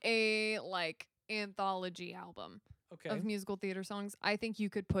or like a like anthology album Okay. of musical theater songs, I think you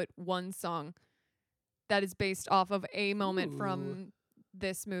could put one song that is based off of a moment Ooh. from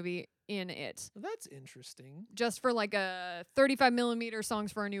this movie in it. That's interesting. Just for like a 35mm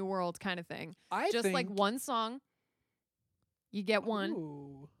Songs for a New World kind of thing. I Just think like one song. You get one.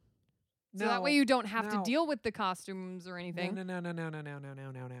 Ooh. So that way you don't have now- to deal with the costumes or anything.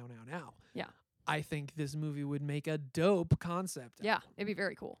 No. Yeah. I think this movie would make a dope concept. Yeah, album. it'd be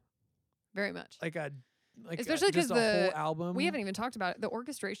very cool. Very much. Especially Especially 'cause just a whole the- album. We haven't even talked about it. The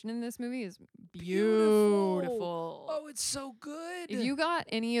orchestration in this movie is Beautiful. beautiful. Oh, it's so good. If you got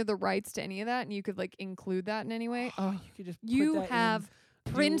any of the rights to any of that and you could like include that in any way, oh, you could just put you that have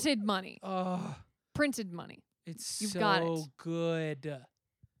in. printed money. Oh, Printed money. it's You've so got it. good.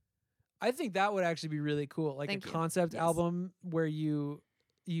 I think that would actually be really cool, like Thank a you. concept Yes. album where you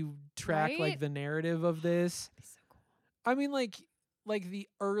track like Right? the narrative of this. That'd be so cool. I mean, like the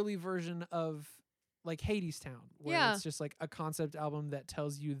early version of like Hades Town, where Yeah. it's just like a concept album that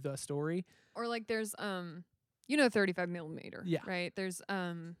tells you the story. Or like there's 35mm. Yeah. Right? There's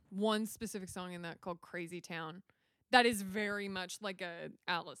one specific song in that called Crazy Town. That is very much like a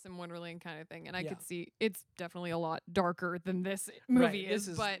Alice in Wonderland kind of thing. And I Yeah. could see it's definitely a lot darker than this movie Right, is.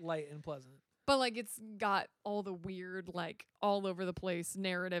 This is But light and pleasant. like it's got all the weird, like all over the place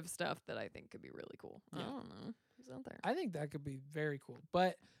narrative stuff that I think could be really cool. I Yeah. don't know. Who's out there? I think that could be very cool,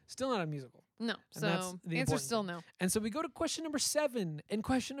 but still not a musical. No. And that's So the answer important still thing. no. And so we go to question number 7. And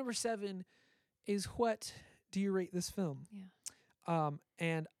question number 7 is, what do you rate this film? Yeah.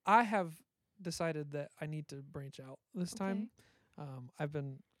 And I have decided that I need to branch out this time. Okay. I've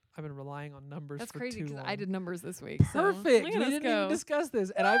been relying on numbers That's for crazy too because long. I did numbers this week. so Perfect. look We at us didn't go. even discuss this,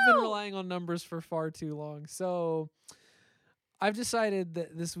 and I've been Woo! relying on numbers for far too long. So I've decided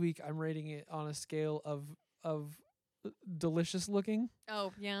that this week I'm rating it on a scale of delicious looking,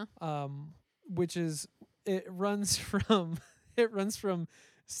 Oh yeah. which is it runs from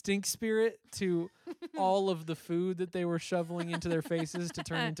stink spirit to all of the food that they were shoveling into their faces to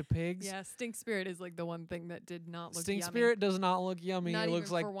turn into pigs. Yeah. Stink Spirit is like the one thing that did not look Stink yummy. spirit does not look yummy. Not It looks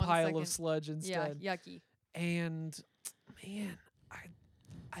even like for 1 pile second. of sludge instead. Yeah. Yucky. And man,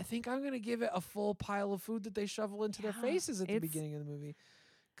 I think I'm gonna give it a full pile of food that they shovel into their Yeah, faces at the it's- beginning of the movie,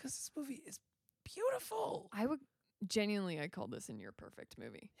 because this movie is beautiful. I would genuinely, I call this a near perfect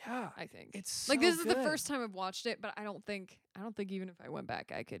movie. Yeah, I think it's like so this is the good. first time I've watched it, but I don't think even if I went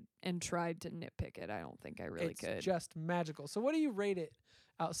back, I could and tried to nitpick it. I don't think I really It's could. just magical. So what do you rate it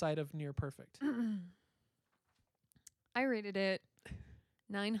outside of near perfect? I rated it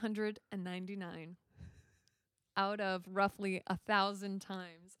 999 out of roughly 1,000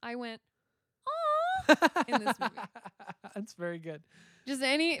 times. I went, "Aw." In this movie. That's very good. Just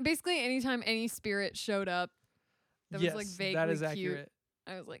basically anytime any spirit showed up that yes, was like vaguely that is cute, accurate.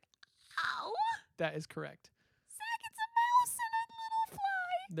 I was like, ow, That is correct. Zach, it's a mouse and a little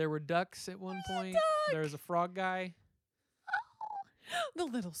fly. There were ducks at one There's a point. duck. There was a frog guy. The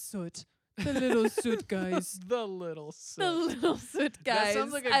little soot. The little soot guys. The little soot. The little soot guys. That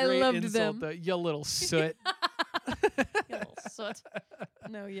sounds like a I great loved insult, them. though. You little soot. You little soot.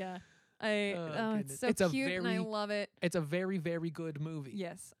 No, yeah. It's goodness. so It's a cute and I very- love it. It's a very, very good movie.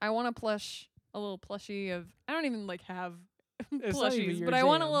 Yes. I want a little plushie of, I don't even like have It's not even plushies, your but I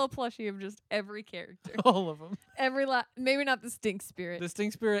want a jam. little plushie of just every character. All of them. Maybe not the stink spirit. The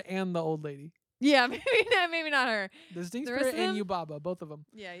Stink Spirit and the old lady. Yeah, maybe not her. The Stink The rest Spirit of and them? Yubaba, both of them.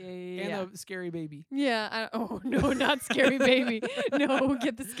 Yeah. And the scary baby. Yeah. Oh no, not scary baby. No,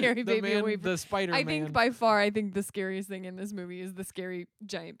 get the scary The baby man, away from. the Spider I Man. think by far, I think the scariest thing in this movie is the scary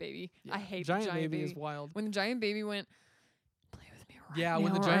giant baby. Yeah, I hate giant the giant baby baby. is wild. When the giant baby went, play with me right Yeah,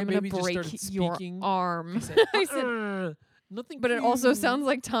 when the now, or giant I'm gonna baby just break started your speaking, arm. I said, I said, "Uh-uh." Nothing. But it also cute. sounds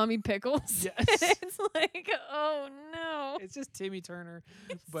like Tommy Pickles. Yes. It's like, oh no. It's just Timmy Turner,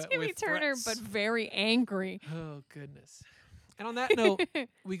 but Timmy with Turner, threats. but very angry. Oh goodness. And on that note,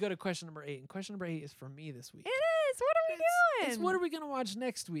 we go to question number 8. And question number 8 is for me this week. It is. What are we doing? It's what are we gonna watch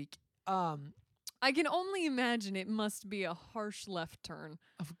next week? I can only imagine it must be a harsh left turn.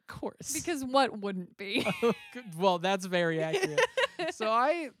 Of course. Because what wouldn't be? Well, that's very accurate. So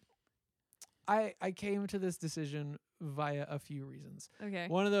I came to this decision via a few reasons. Okay.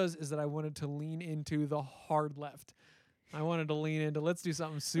 One of those is that I wanted to lean into the hard left. I wanted to lean into let's do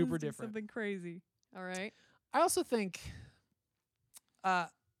something super Let's do different. Something crazy. All right. I also think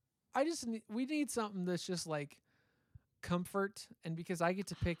we need something that's just like comfort, and because I get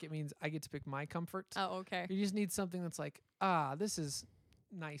to pick, it means I get to pick my comfort. Oh, okay. You just need something that's like, this is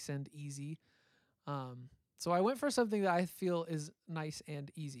nice and easy. So I went for something that I feel is nice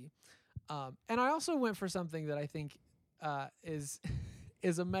and easy. And I also went for something that I think is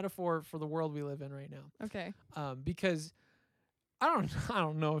is a metaphor for the world we live in right now. Okay. Because I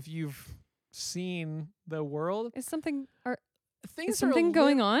don't know if you've seen the world. Is something Things is something are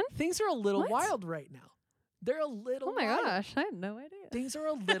going on? Things are a little What? wild right now. They're a little. Oh my wild. gosh, I had no idea. Things are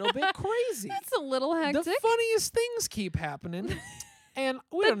a little bit crazy. That's a little hectic. The funniest things keep happening, and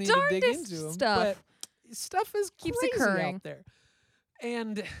we The don't need to dig darndest into them. stuff. But stuff is Keeps crazy occurring. out there,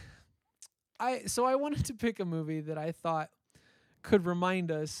 and I wanted to pick a movie that I thought could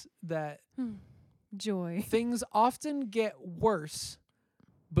remind us that Joy. things often get worse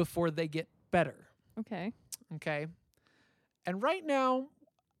before they get better. Okay. Okay, and right now,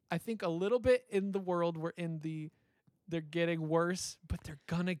 I think a little bit in the world they're getting worse, but they're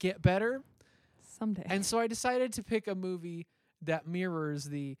gonna get better. Someday. And so I decided to pick a movie that mirrors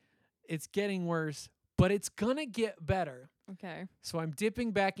it's getting worse, but it's gonna get better. Okay. So I'm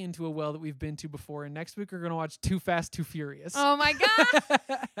dipping back into a well that we've been to before, and next week we're gonna watch Too Fast, Too Furious. Oh my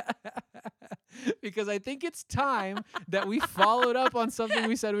god. Because I think it's time that we followed up on something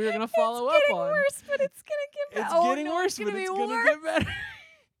we said we were gonna follow up It's getting on. worse, but it's gonna get better. It's getting worse, it's but gonna it's be gonna worse. get better.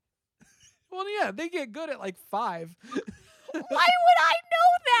 Well, yeah, they get good at like 5. Why would I know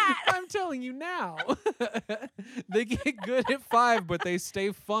that? I'm telling you now. They get good at 5, but they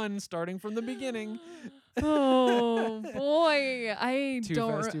stay fun starting from the beginning. Oh boy, I Too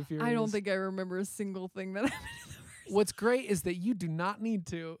don't. Fast, Too I don't Furious. think I remember a single thing that happened in the first. What's great is that you do not need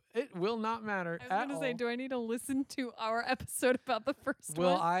to. It will not matter I was at gonna say, all. do I need to listen to our episode about the first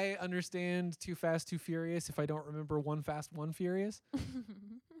Will one? I understand Too Fast, Too Furious if I don't remember One Fast, One Furious?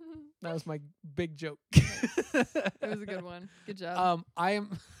 That was my big joke. It was a good one. Good job. I am.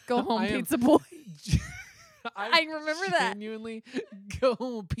 Go home, I am- pizza boy. I remember that. Genuinely, go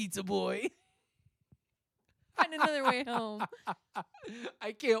home, pizza boy. Find another way home.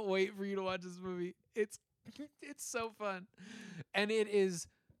 I can't wait for you to watch this movie. It's so fun, and it is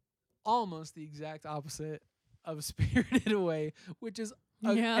almost the exact opposite of Spirited Away, which is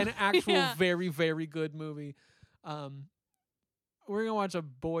Yeah. an actual Yeah. very, very good movie. We're gonna watch a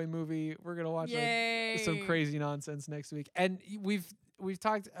boy movie. We're gonna watch Yay. some crazy nonsense next week, and we've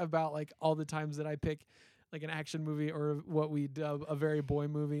talked about like all the times that I pick like an action movie or what we dub a very boy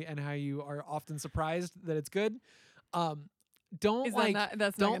movie, and how you are often surprised that it's good. Don't Is like that not,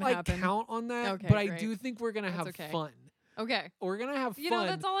 that's not don't gonna like happen. count on that, Okay, but I great. do think we're gonna That's have okay. fun. Okay. We're gonna have You fun. know,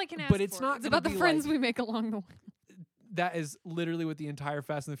 that's all I can ask but it's for. not It's gonna about the be friends like- we make along the way. That is literally what the entire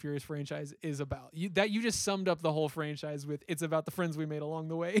Fast and the Furious franchise is about. You just summed up the whole franchise with it's about the friends we made along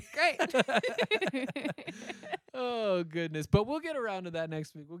the way. Great. Oh goodness. But we'll get around to that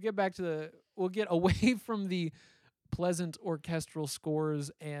next week. We'll get away from the pleasant orchestral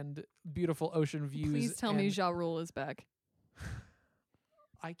scores and beautiful ocean views. Please tell me and Ja Rule is back.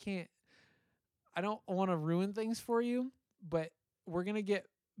 I don't want to ruin things for you, but we're going to get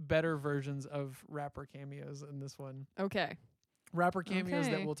better versions of rapper cameos in this one. Okay. Rapper cameos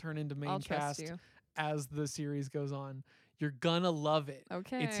Okay. that will turn into main I'll trust cast you. as the series goes on. You're gonna love it.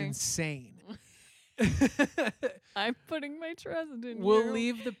 Okay. It's insane. I'm putting my trust in We'll you.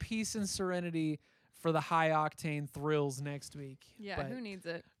 leave the peace and serenity for the high octane thrills next week. Yeah, but who needs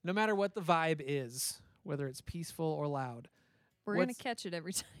it? no matter what the vibe is, whether it's peaceful or loud, We're going what's- to catch it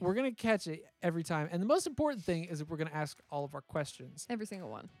every time. we're gonna catch it every time. And the most important thing is that we're gonna ask all of our questions. Every single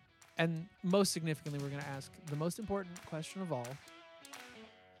one. And most significantly, we're gonna ask the most important question of all.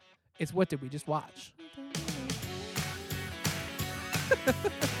 It's what did we just watch?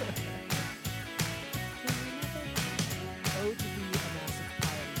 Ode to be a massive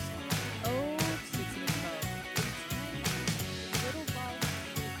pile of snow. Oh, sits in a tub. Little ball.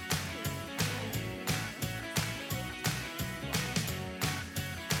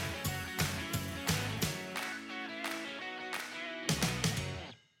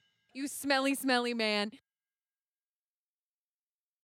 smelly man.